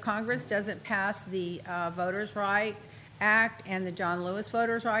 and if the Congress doesn't pass the Voters' Right Act and the John Lewis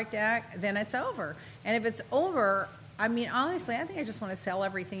Voters' Right Act, then it's over. And if it's over, I mean, honestly, I think I just want to sell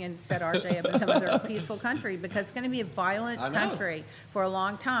everything and set RJ up in some other peaceful country, because it's going to be a violent country for a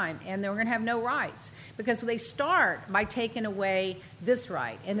long time, and we're going to have no rights, because they start by taking away this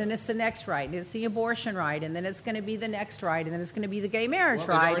right, and then it's the next right, and it's the abortion right, and then it's going to be the next right, and then it's going to be the gay marriage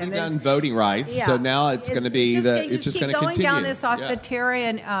right. They've already done voting rights, so now it's going to be it's just going to continue. Going down this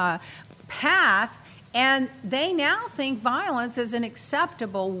authoritarian path. And they now think violence is an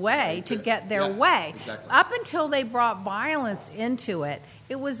acceptable way to get their way. Exactly. Up until they brought violence into it,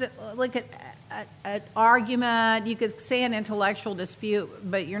 it was like an argument. You could say an intellectual dispute,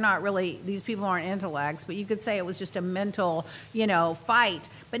 but you're not really, these people aren't intellects, but you could say it was just a mental, fight.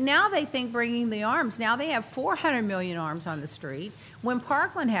 But now they think bringing the arms, now they have 400 million arms on the street. When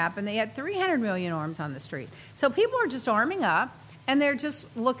Parkland happened, they had 300 million arms on the street. So people are just arming up, and they're just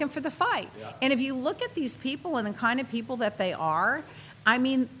looking for the fight. Yeah. And if you look at these people and the kind of people that they are, I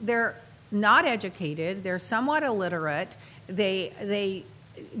mean, they're not educated, they're somewhat illiterate, they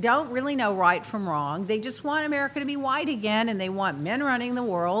don't really know right from wrong. They just want America to be white again, and they want men running the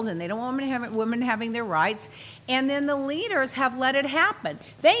world, and they don't want women having their rights. And then the leaders have let it happen.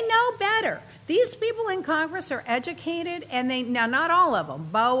 They know better. These people in Congress are educated, and now not all of them.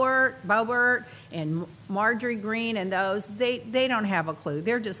 Boebert and Marjorie Greene and those, they don't have a clue.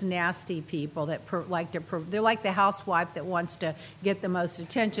 They're just nasty people that they're like the housewife that wants to get the most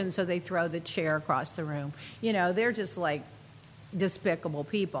attention, so they throw the chair across the room. They're just like despicable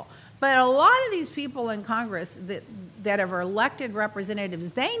people. But a lot of these people in Congress that are elected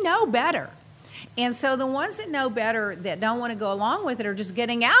representatives, they know better. And so the ones that know better, that don't want to go along with it, are just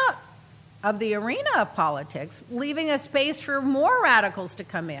getting out of the arena of politics, leaving a space for more radicals to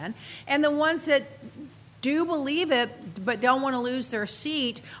come in. And the ones that do believe it but don't want to lose their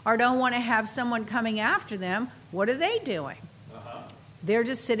seat or don't want to have someone coming after them, what are they doing? They're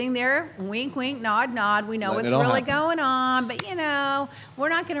just sitting there, wink, wink, nod, nod. We know what's really going on, but, we're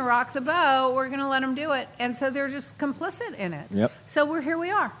not going to rock the boat. We're going to let them do it. And so they're just complicit in it. Yep. So here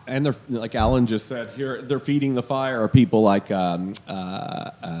we are. And they're, like Alan just said, here they're feeding the fire are people like Ted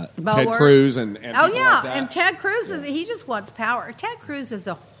Cruz and people like that. And Ted Cruz, he just wants power. Ted Cruz is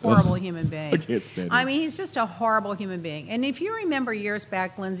a horrible human being. I can't stand him. I mean, he's just a horrible human being. And if you remember years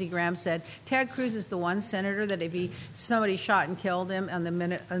back, Lindsey Graham said Ted Cruz is the one senator that if somebody shot and killed him on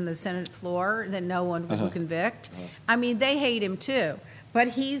the Senate floor, that no one would convict. I mean, they hate him too. But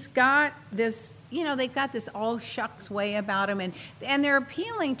he's got this, they've got this all shucks way about him, and they're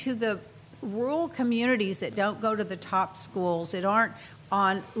appealing to the rural communities that don't go to the top schools, that aren't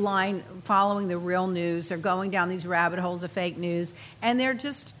online following the real news. They're going down these rabbit holes of fake news, and they're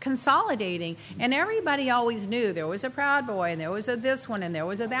just consolidating. And everybody always knew there was a Proud Boy, and there was a this one, and there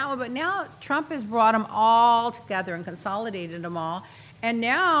was a that one. But now Trump has brought them all together and consolidated them all. And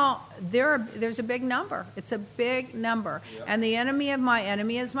now there's a big number. It's a big number. Yep. And the enemy of my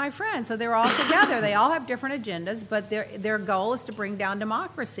enemy is my friend. So they're all together. They all have different agendas, but their goal is to bring down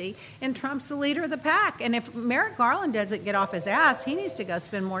democracy. And Trump's the leader of the pack. And if Merrick Garland doesn't get off his ass, he needs to go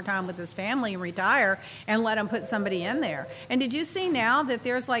spend more time with his family and retire and let him put somebody in there. And did you see now that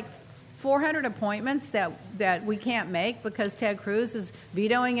there's like 400 appointments that we can't make because Ted Cruz is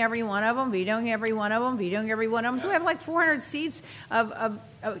vetoing every one of them. So we have like 400 seats of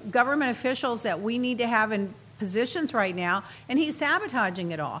government officials that we need to have in positions right now, and he's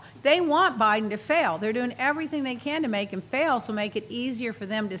sabotaging it all. They want Biden to fail. They're doing everything they can to make him fail, so make it easier for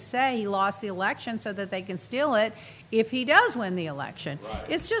them to say he lost the election so that they can steal it if he does win the election. Right.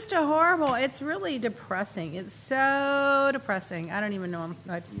 It's just it's really depressing. It's so depressing. I don't even know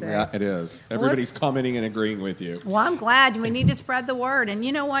what to say. Yeah, it is. Everybody's commenting and agreeing with you. Well, I'm glad. We need to spread the word. And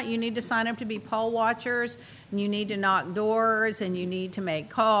you know what? You need to sign up to be poll watchers, and you need to knock doors, and you need to make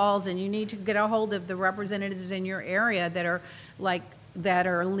calls, and you need to get a hold of the representatives in your area that are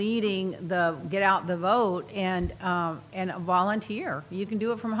leading the get out the vote and volunteer. You can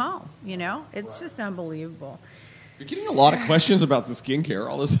do it from home. It's just unbelievable. You're getting a lot of questions about the skincare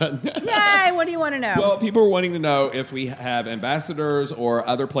all of a sudden. Yay! What do you want to know? Well, people are wanting to know if we have ambassadors or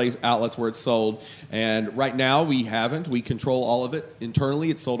other outlets where it's sold. And right now we haven't. We control all of it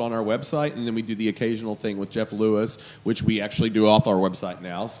internally. It's sold on our website. And then we do the occasional thing with Jeff Lewis, which we actually do off our website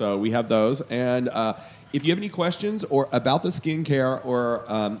now. So we have those. And if you have any questions or about the skincare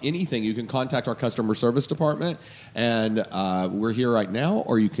or anything, you can contact our customer service department. And we're here right now.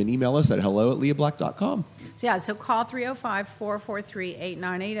 Or you can email us at hello@leahblack.com. So call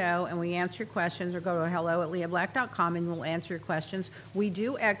 305-443-8980, and we answer your questions, or go to hello@leahblack.com, and we'll answer your questions. We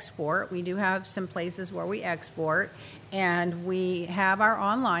do export. We do have some places where we export, and we have our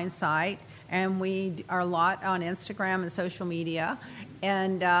online site, and we are a lot on Instagram and social media,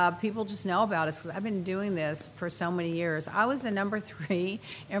 and people just know about us because I've been doing this for so many years. I was the number 3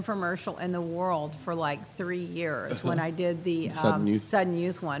 infomercial in the world for like 3 years when I did the Sudden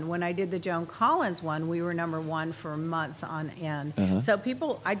Youth one. When I did the Joan Collins one, we were number 1 for months on end. So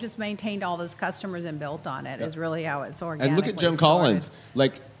I just maintained all those customers and built on it. Is really how it's organic. And look at Joan Collins.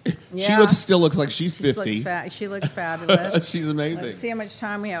 Like, Yeah. She still looks like she's 50. She looks fabulous. She's amazing. Let's see how much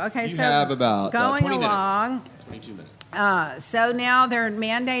time we have. Okay, You so have about going 20 along. minutes. 22 minutes. So now they're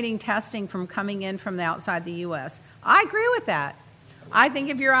mandating testing from coming in from the outside the U.S. I agree with that. I think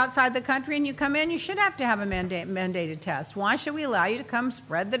if you're outside the country and you come in, you should have to have a mandated test. Why should we allow you to come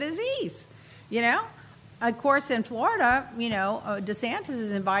spread the disease? You know? Of course, in Florida, DeSantis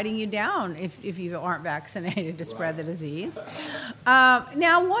is inviting you down if you aren't vaccinated to spread the disease.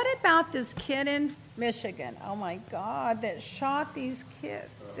 Now, what about this kid in Michigan? Oh, my God, that shot these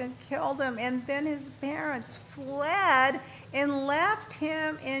kids and killed them, and then his parents fled and left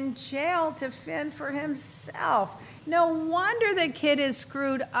him in jail to fend for himself. No wonder the kid is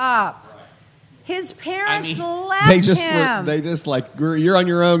screwed up. His parents left him. They just like, you're on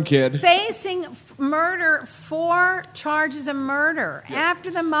your own, kid. Facing murder, 4 charges of murder. Yeah. After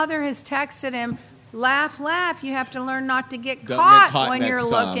the mother has texted him, laugh, you have to learn not to get caught when you're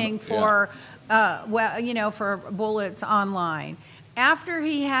looking for, for bullets online. After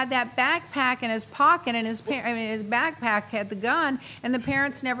he had that backpack in his pocket, and his backpack had the gun, and the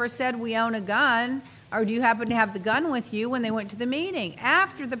parents never said, we own a gun, or do you happen to have the gun with you when they went to the meeting?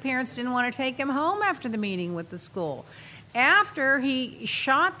 After the parents didn't want to take him home after the meeting with the school. After he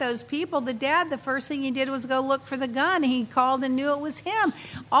shot those people, the dad, the first thing he did was go look for the gun. He called and knew it was him.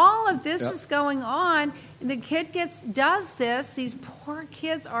 All of this is going on. The kid does this. These poor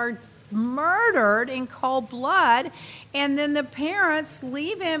kids are murdered in cold blood, and then the parents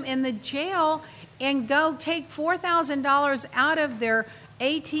leave him in the jail and go take $4,000 out of their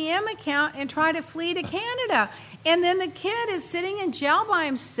ATM account and try to flee to Canada. And then the kid is sitting in jail by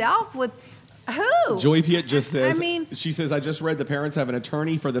himself with who? Joy Piet just says, she says, I just read the parents have an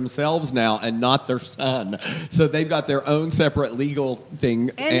attorney for themselves now and not their son. So they've got their own separate legal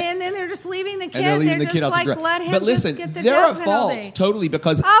thing. And then they're just leaving the kid. And they're leaving the kid out to dry. But listen, they're at fault, totally,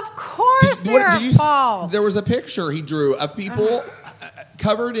 because... Of course they're at fault. There was a picture he drew of people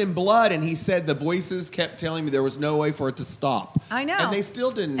covered in blood, and he said the voices kept telling me there was no way for it to stop. I know. And they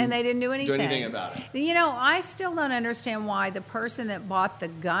still didn't. And they didn't do anything about it. I still don't understand why the person that bought the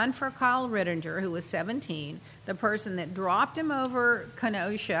gun for Kyle Rittinger, who was 17, the person that dropped him over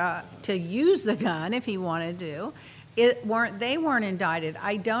Kenosha to use the gun if he wanted to, they weren't indicted.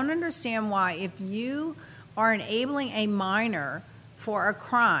 I don't understand why, if you are enabling a minor for a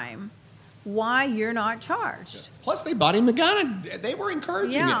crime, why you're not charged. Plus, they bought him the gun, and they were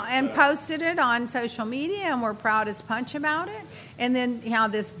encouraging it. Yeah, and posted it on social media, and were proud as punch about it. And then how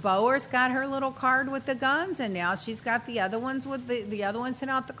this Bower's got her little card with the guns, and now she's got the other ones with the other one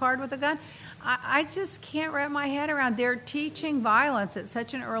sent out the card with the gun. I just can't wrap my head around. They're teaching violence at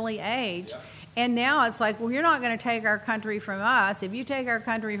such an early age. Yeah. And now it's like, well, you're not going to take our country from us. If you take our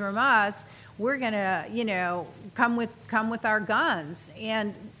country from us, we're going to, come with our guns.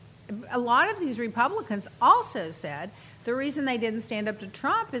 And a lot of these Republicans also said the reason they didn't stand up to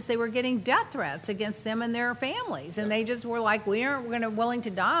Trump is they were getting death threats against them and their families. And they just were like, we aren't willing to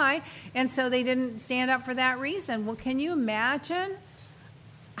die. And so they didn't stand up for that reason. Well, can you imagine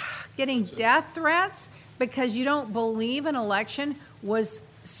getting death threats because you don't believe an election was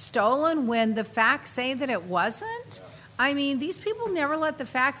stolen when the facts say that it wasn't? I mean, these people never let the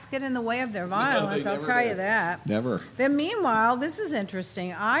facts get in the way of their violence, I'll tell you that. Never. Then meanwhile, this is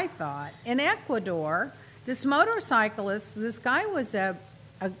interesting, I thought. In Ecuador, this motorcyclist, this guy was a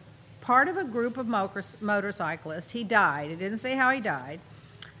part of a group of motorcyclists. He died. It didn't say how he died.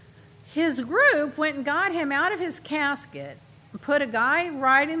 His group went and got him out of his casket, put a guy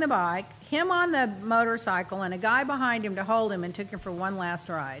riding the bike, him on the motorcycle, and a guy behind him to hold him, and took him for one last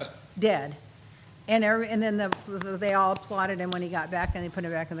ride, dead. And then they all applauded him when he got back, and they put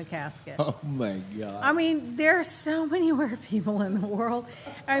him back in the casket. Oh, my God. I mean, there are so many weird people in the world.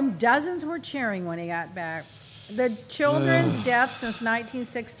 Dozens were cheering when he got back. The children's deaths since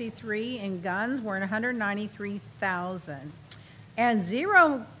 1963 in guns were 193,000. And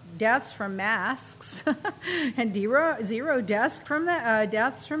 0 deaths from masks, and zero deaths from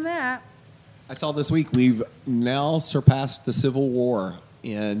that. I saw this week we've now surpassed the Civil War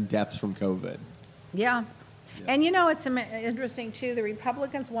in deaths from COVID. Yeah. And it's interesting, too, the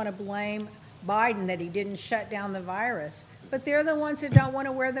Republicans want to blame Biden that he didn't shut down the virus. But they're the ones that don't want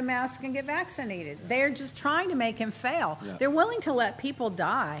to wear the mask and get vaccinated. They're just trying to make him fail. Yeah. They're willing to let people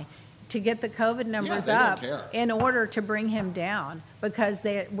die to get the COVID numbers up in order to bring him down because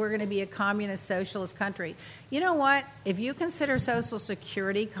we're going to be a communist socialist country. You know what? If you consider Social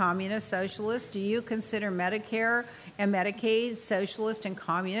Security communist socialist, do you consider Medicare and Medicaid socialist and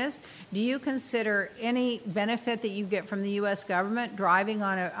communist? Do you consider any benefit that you get from the U.S. government driving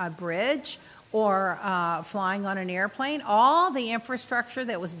on a bridge or flying on an airplane, all the infrastructure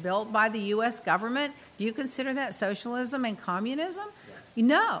that was built by the U.S. government, do you consider that socialism and communism?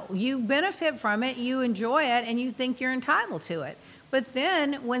 No, you benefit from it, you enjoy it, and you think you're entitled to it. But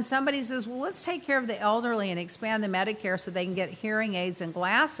then when somebody says, well, let's take care of the elderly and expand the Medicare so they can get hearing aids and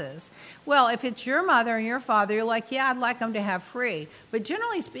glasses. Well, if it's your mother and your father, you're like, yeah, I'd like them to have free. But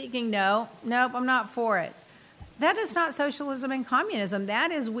generally speaking, nope, I'm not for it. That is not socialism and communism.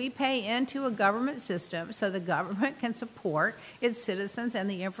 That is, we pay into a government system so the government can support its citizens and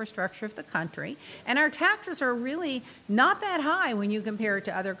the infrastructure of the country. And our taxes are really not that high when you compare it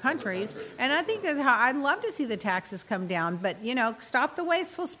to other countries. And I think that I'd love to see the taxes come down, but, stop the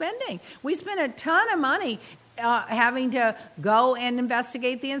wasteful spending. We spend a ton of money having to go and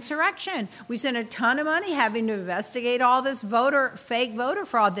investigate the insurrection. We spent a ton of money having to investigate all this fake voter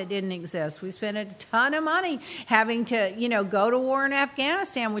fraud that didn't exist. We spent a ton of money having to, go to war in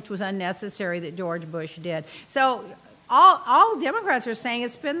Afghanistan, which was unnecessary that George Bush did. So all Democrats are saying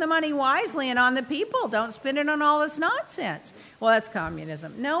is spend the money wisely and on the people. Don't spend it on all this nonsense. Well, that's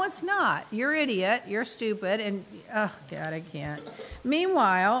communism. No, it's not. You're an idiot. You're stupid. And, oh, God, I can't.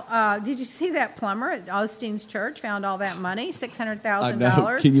 Meanwhile, did you see that plumber at Osteen's church found all that money,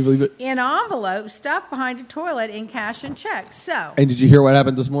 $600,000? Can you believe it? In envelopes stuffed behind a toilet in cash and checks. So. And did you hear what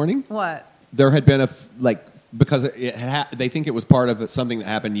happened this morning? What? There had been because they think it was part of something that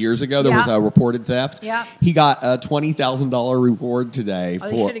happened years ago. There was a reported theft. Yeah. He got a $20,000 reward today.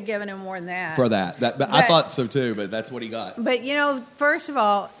 They should have given him more than that. For that. But I thought so too, but that's what he got. But, first of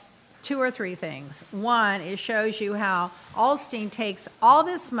all, 2 or 3 things. One, it shows you how Osteen takes all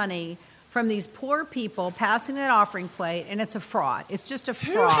this money from these poor people passing that offering plate, and it's a fraud. It's just a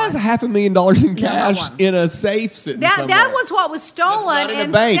fraud. Who has $500,000 in cash in a safe sitting somewhere? That was what was stolen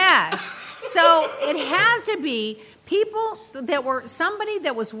and stashed. So it has to be people somebody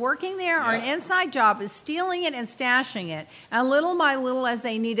that was working there or an inside job is stealing it and stashing it. And little by little as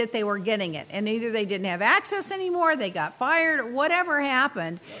they need it, they were getting it. And either they didn't have access anymore, they got fired, or whatever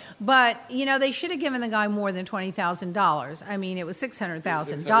happened. But, they should have given the guy more than $20,000. I mean, it was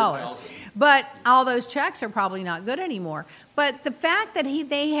 $600,000. But all those checks are probably not good anymore. But the fact that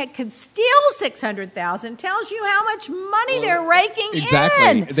they could steal $600,000 tells you how much money they're raking in.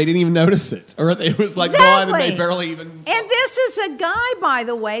 Exactly. They didn't even notice it. Or it was gone and they barely even... And this is a guy, by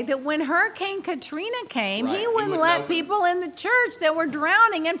the way, that when Hurricane Katrina came, he wouldn't let people in the church that were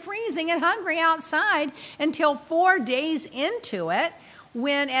drowning and freezing and hungry outside until 4 days into it,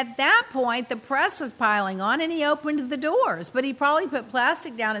 when at that point the press was piling on and he opened the doors. But he probably put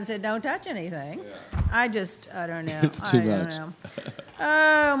plastic down and said, don't touch anything. Yeah. I don't know. It's too much.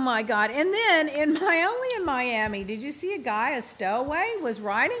 Oh, my God. And then in Miami, did you see a stowaway, was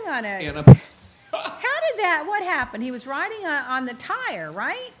riding on what happened? He was riding on the tire,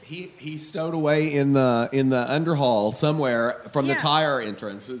 right? He stowed away in the underhaul somewhere from the tire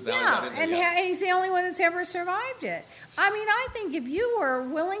entrance. And he's the only one that's ever survived it. I mean, I think if you were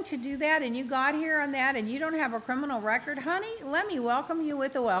willing to do that and you got here on that and you don't have a criminal record, honey, let me welcome you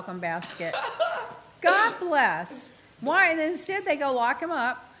with a welcome basket. God bless. Why? And instead they go lock him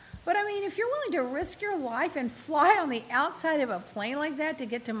up. But, I mean, if you're willing to risk your life and fly on the outside of a plane like that to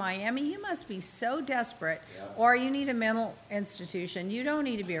get to Miami, you must be so desperate. Yeah. Or you need a mental institution. You don't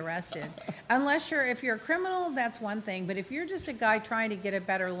need to be arrested. If you're a criminal, that's one thing. But if you're just a guy trying to get a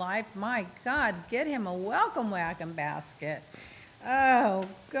better life, my God, get him a welcome basket. Oh,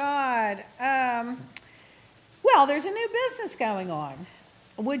 God. Well, there's a new business going on.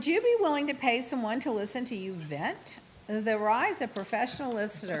 Would you be willing to pay someone to listen to you vent? The rise of professional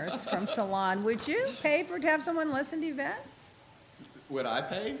listeners from Salon. Would you pay to have someone listen to you vent? Would I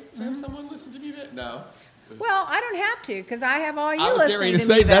pay to have someone listen to me vent? No. Well, I don't have to because I have all you listening to me. I was getting ready to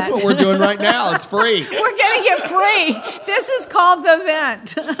say that's what we're doing right now. It's free. We're getting it free. This is called The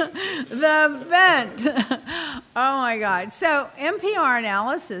Vent. The Vent. Oh, my God. So NPR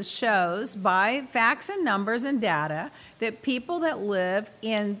analysis shows by facts and numbers and data that people that live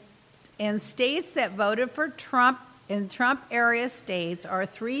in states that voted for Trump, in Trump-area states, are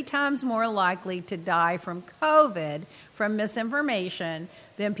 3 times more likely to die from COVID, from misinformation,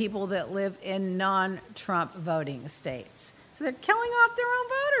 than people that live in non-Trump voting states. So they're killing off their own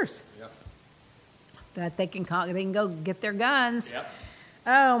voters. Yep. That they can go get their guns. Yep.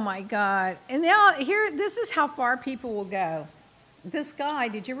 Oh, my God. And now this is how far people will go. This guy,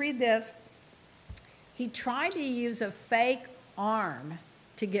 did you read this? He tried to use a fake arm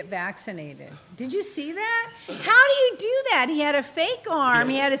to get vaccinated. Did you see that? How do you do that? He had a fake arm.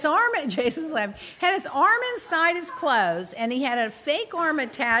 He had his arm at Jason's lab. Had his arm inside his clothes, and he had a fake arm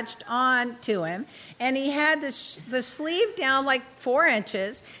attached on to him. and he had the sleeve down like 4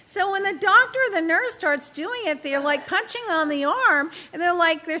 inches. So when the doctor or the nurse starts doing it, they're like punching on the arm, and they're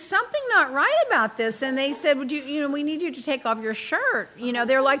like, "There's something not right about this." And they said, "Would you we need you to take off your shirt."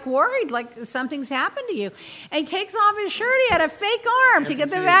 They're like worried, like something's happened to you. And he takes off his shirt. He had a fake arm to get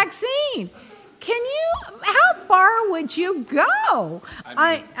the vaccine. How far would you go?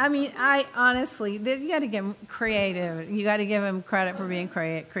 I honestly, you got to give him creative. You got to give him credit for being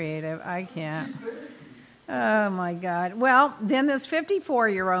creative. I can't. Oh my God. Well, then this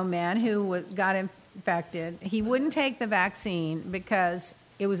 54-year-old man who got infected, he wouldn't take the vaccine because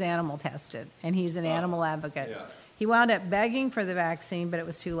it was animal tested, and he's an animal advocate. Yeah. He wound up begging for the vaccine, but it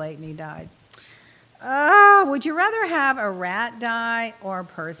was too late, and he died. Would you rather have a rat die or a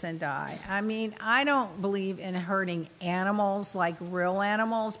person die? I mean, I don't believe in hurting animals like real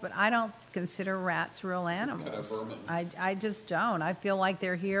animals, but I don't consider rats real animals. I just don't. I feel like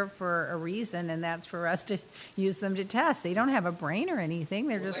they're here for a reason, and that's for us to use them to test. They don't have a brain or anything.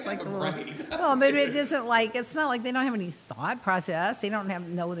 They're just like a little. Well, but it isn't like, it's not like they don't have any thought process. They don't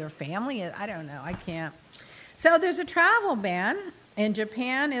know their family. I don't know. I can't. So there's a travel ban in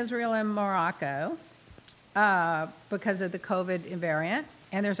Japan, Israel, and Morocco. Because of the COVID variant.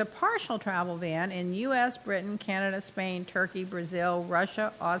 And there's a partial travel ban in U.S., Britain, Canada, Spain, Turkey, Brazil,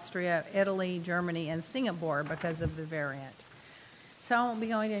 Russia, Austria, Italy, Germany, and Singapore because of the variant. So I won't be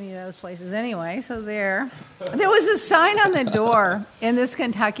going to any of those places anyway. So there was a sign on the door in this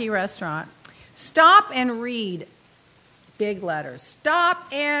Kentucky restaurant. Stop and read. Big letters. Stop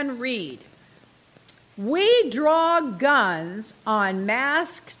and read. We draw guns on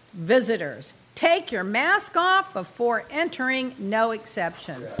masked visitors. Take your mask off before entering, no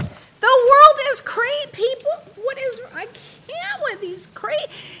exceptions. Yeah. The world is crazy, people. I can't with these crazy.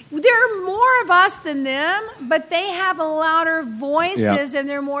 There are more of us than them, but they have louder voices and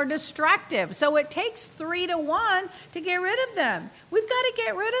they're more destructive. So it takes 3 to 1 to get rid of them. We've got to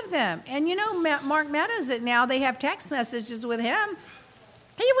get rid of them. And Mark Meadows, now they have text messages with him.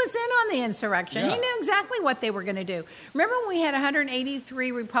 He was in on the insurrection. Yeah. He knew exactly what they were going to do. Remember when we had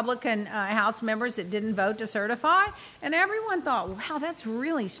 183 Republican House members that didn't vote to certify? And everyone thought, wow, that's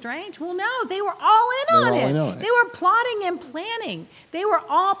really strange. Well, no, they were all in on it. They were plotting and planning. They were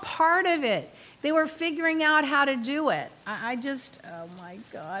all part of it. They were figuring out how to do it. Oh my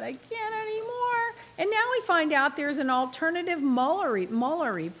God, I can't anymore. And now we find out there's an alternative Mueller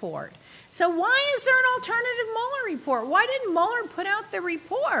report. So why is there an alternative Mueller report? Why didn't Mueller put out the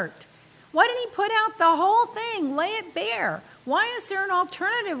report? Why didn't he put out the whole thing, lay it bare? Why is there an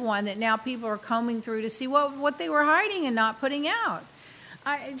alternative one that now people are combing through to see what they were hiding and not putting out?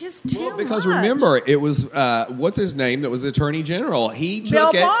 Because remember, it was, what's his name that was Attorney General? He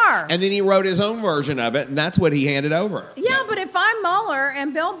took Bill Barr. And then he wrote his own version of it, and that's what he handed over. Yeah, but if I'm Mueller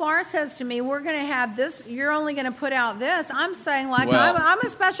and Bill Barr says to me, we're going to have this, you're only going to put out this, I'm saying, I'm a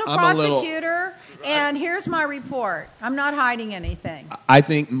special prosecutor, and here's my report. I'm not hiding anything. I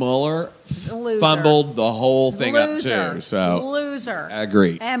think Mueller fumbled the whole thing up, too. Loser. I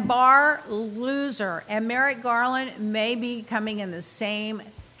agree. And Barr, loser. And Merrick Garland may be coming in the same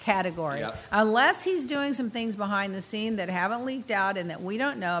category. Yep. Unless he's doing some things behind the scene that haven't leaked out and that we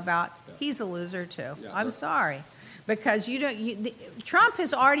don't know about, he's a loser, too. Yeah, I'm sorry. Because Trump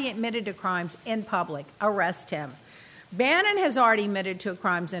has already admitted to crimes in public. Arrest him. Bannon has already admitted to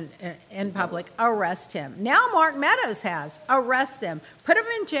crimes in public. Arrest him. Now Mark Meadows has. Arrest them. Put them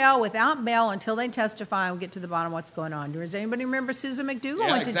in jail without bail until they testify and get to the bottom of what's going on. Does anybody remember Susan McDougal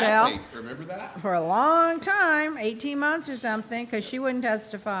went to jail? Remember that? For a long time, 18 months or something, because she wouldn't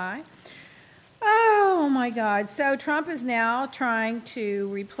testify. Oh, my God. So Trump is now trying to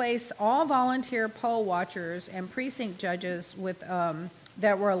replace all volunteer poll watchers and precinct judges with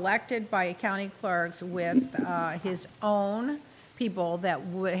that were elected by county clerks with his own people that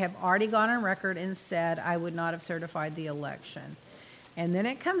would have already gone on record and said, I would not have certified the election. And then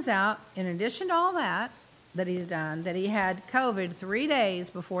it comes out, in addition to all that he's done, that he had COVID 3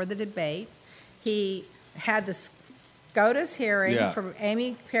 days before the debate. He had the SCOTUS hearing from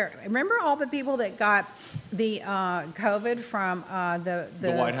Amy Perry. Remember all the people that got the COVID from the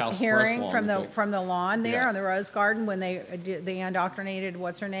White House hearing from the lawn there on the Rose Garden when they indoctrinated,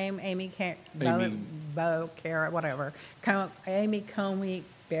 what's her name? Amy Coney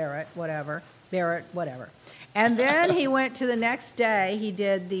Barrett, whatever. And then he went to the next day, he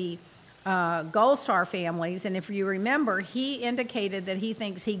did the Gold Star families, and if you remember, he indicated that he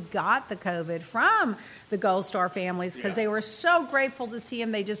thinks he got the COVID from the Gold Star families because they were so grateful to see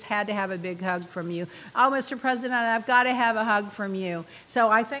him. They just had to have a big hug from you. Oh, Mr. President, I've got to have a hug from you. So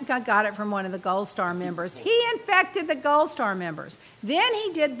I think I got it from one of the Gold Star members. He infected the Gold Star members. Then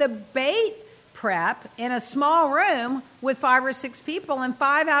he did the bait prep in a small room with 5 or 6 people, and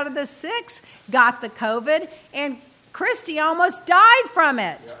 5 out of the 6 got the COVID, and Christy almost died from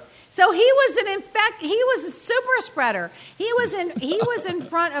it. Yeah. So he was a super spreader. He was in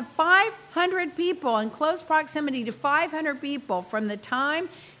front of 500 people, in close proximity to 500 people from the time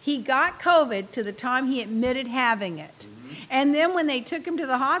he got COVID to the time he admitted having it. Mm-hmm. And then when they took him to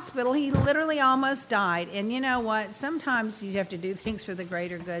the hospital, he literally almost died. And you know what? Sometimes you have to do things for the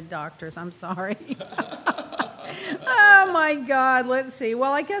greater good, doctors. I'm sorry. Oh, my God. Let's see.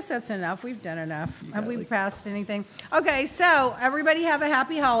 Well, I guess that's enough. We've done enough. Have we passed anything? Okay, so everybody have a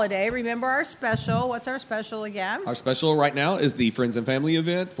happy holiday. Remember our special. What's our special again? Our special right now is the Friends and Family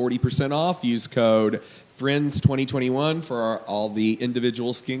event, 40% off. Use code FRIENDS2021 for all the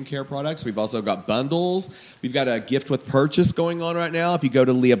individual skincare products. We've also got bundles. We've got a gift with purchase going on right now. If you go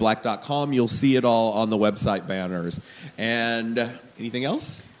to leahblack.com, you'll see it all on the website banners. And anything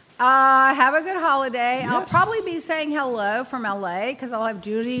else? Have a good holiday. Yes. I'll probably be saying hello from LA because I'll have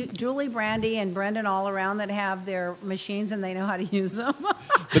Julie, Brandy, and Brendan all around that have their machines and they know how to use them. So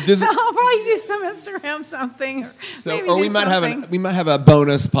I'll probably do some Instagram something. Or we might have a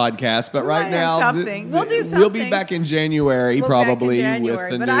bonus podcast. But right now, we'll do something. We'll be back in January probably with the new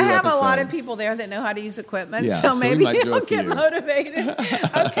episodes. But I have a lot of people there that know how to use equipment, so maybe you'll get motivated.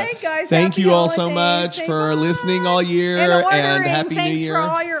 Okay, guys. Thank you all so much for listening all year and Happy New Year. Thanks for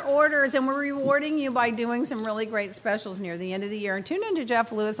all your orders, and we're rewarding you by doing some really great specials near the end of the year. And tune in to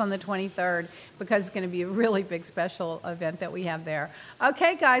Jeff Lewis on the 23rd because it's going to be a really big special event that we have there.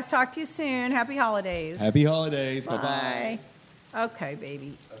 Okay, guys, talk to you soon. Happy holidays. Happy holidays. Bye-bye. Okay,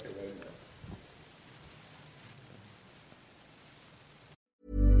 baby.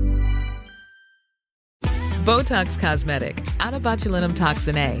 Botox Cosmetic, out of botulinum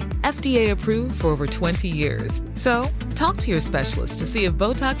toxin A, FDA approved for over 20 years. So, talk to your specialist to see if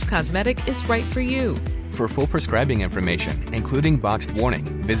Botox Cosmetic is right for you. For full prescribing information, including boxed warning,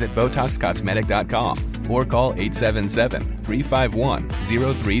 visit BotoxCosmetic.com or call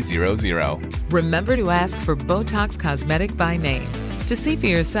 877-351-0300. Remember to ask for Botox Cosmetic by name. To see for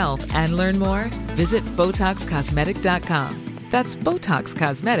yourself and learn more, visit BotoxCosmetic.com. That's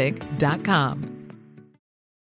BotoxCosmetic.com.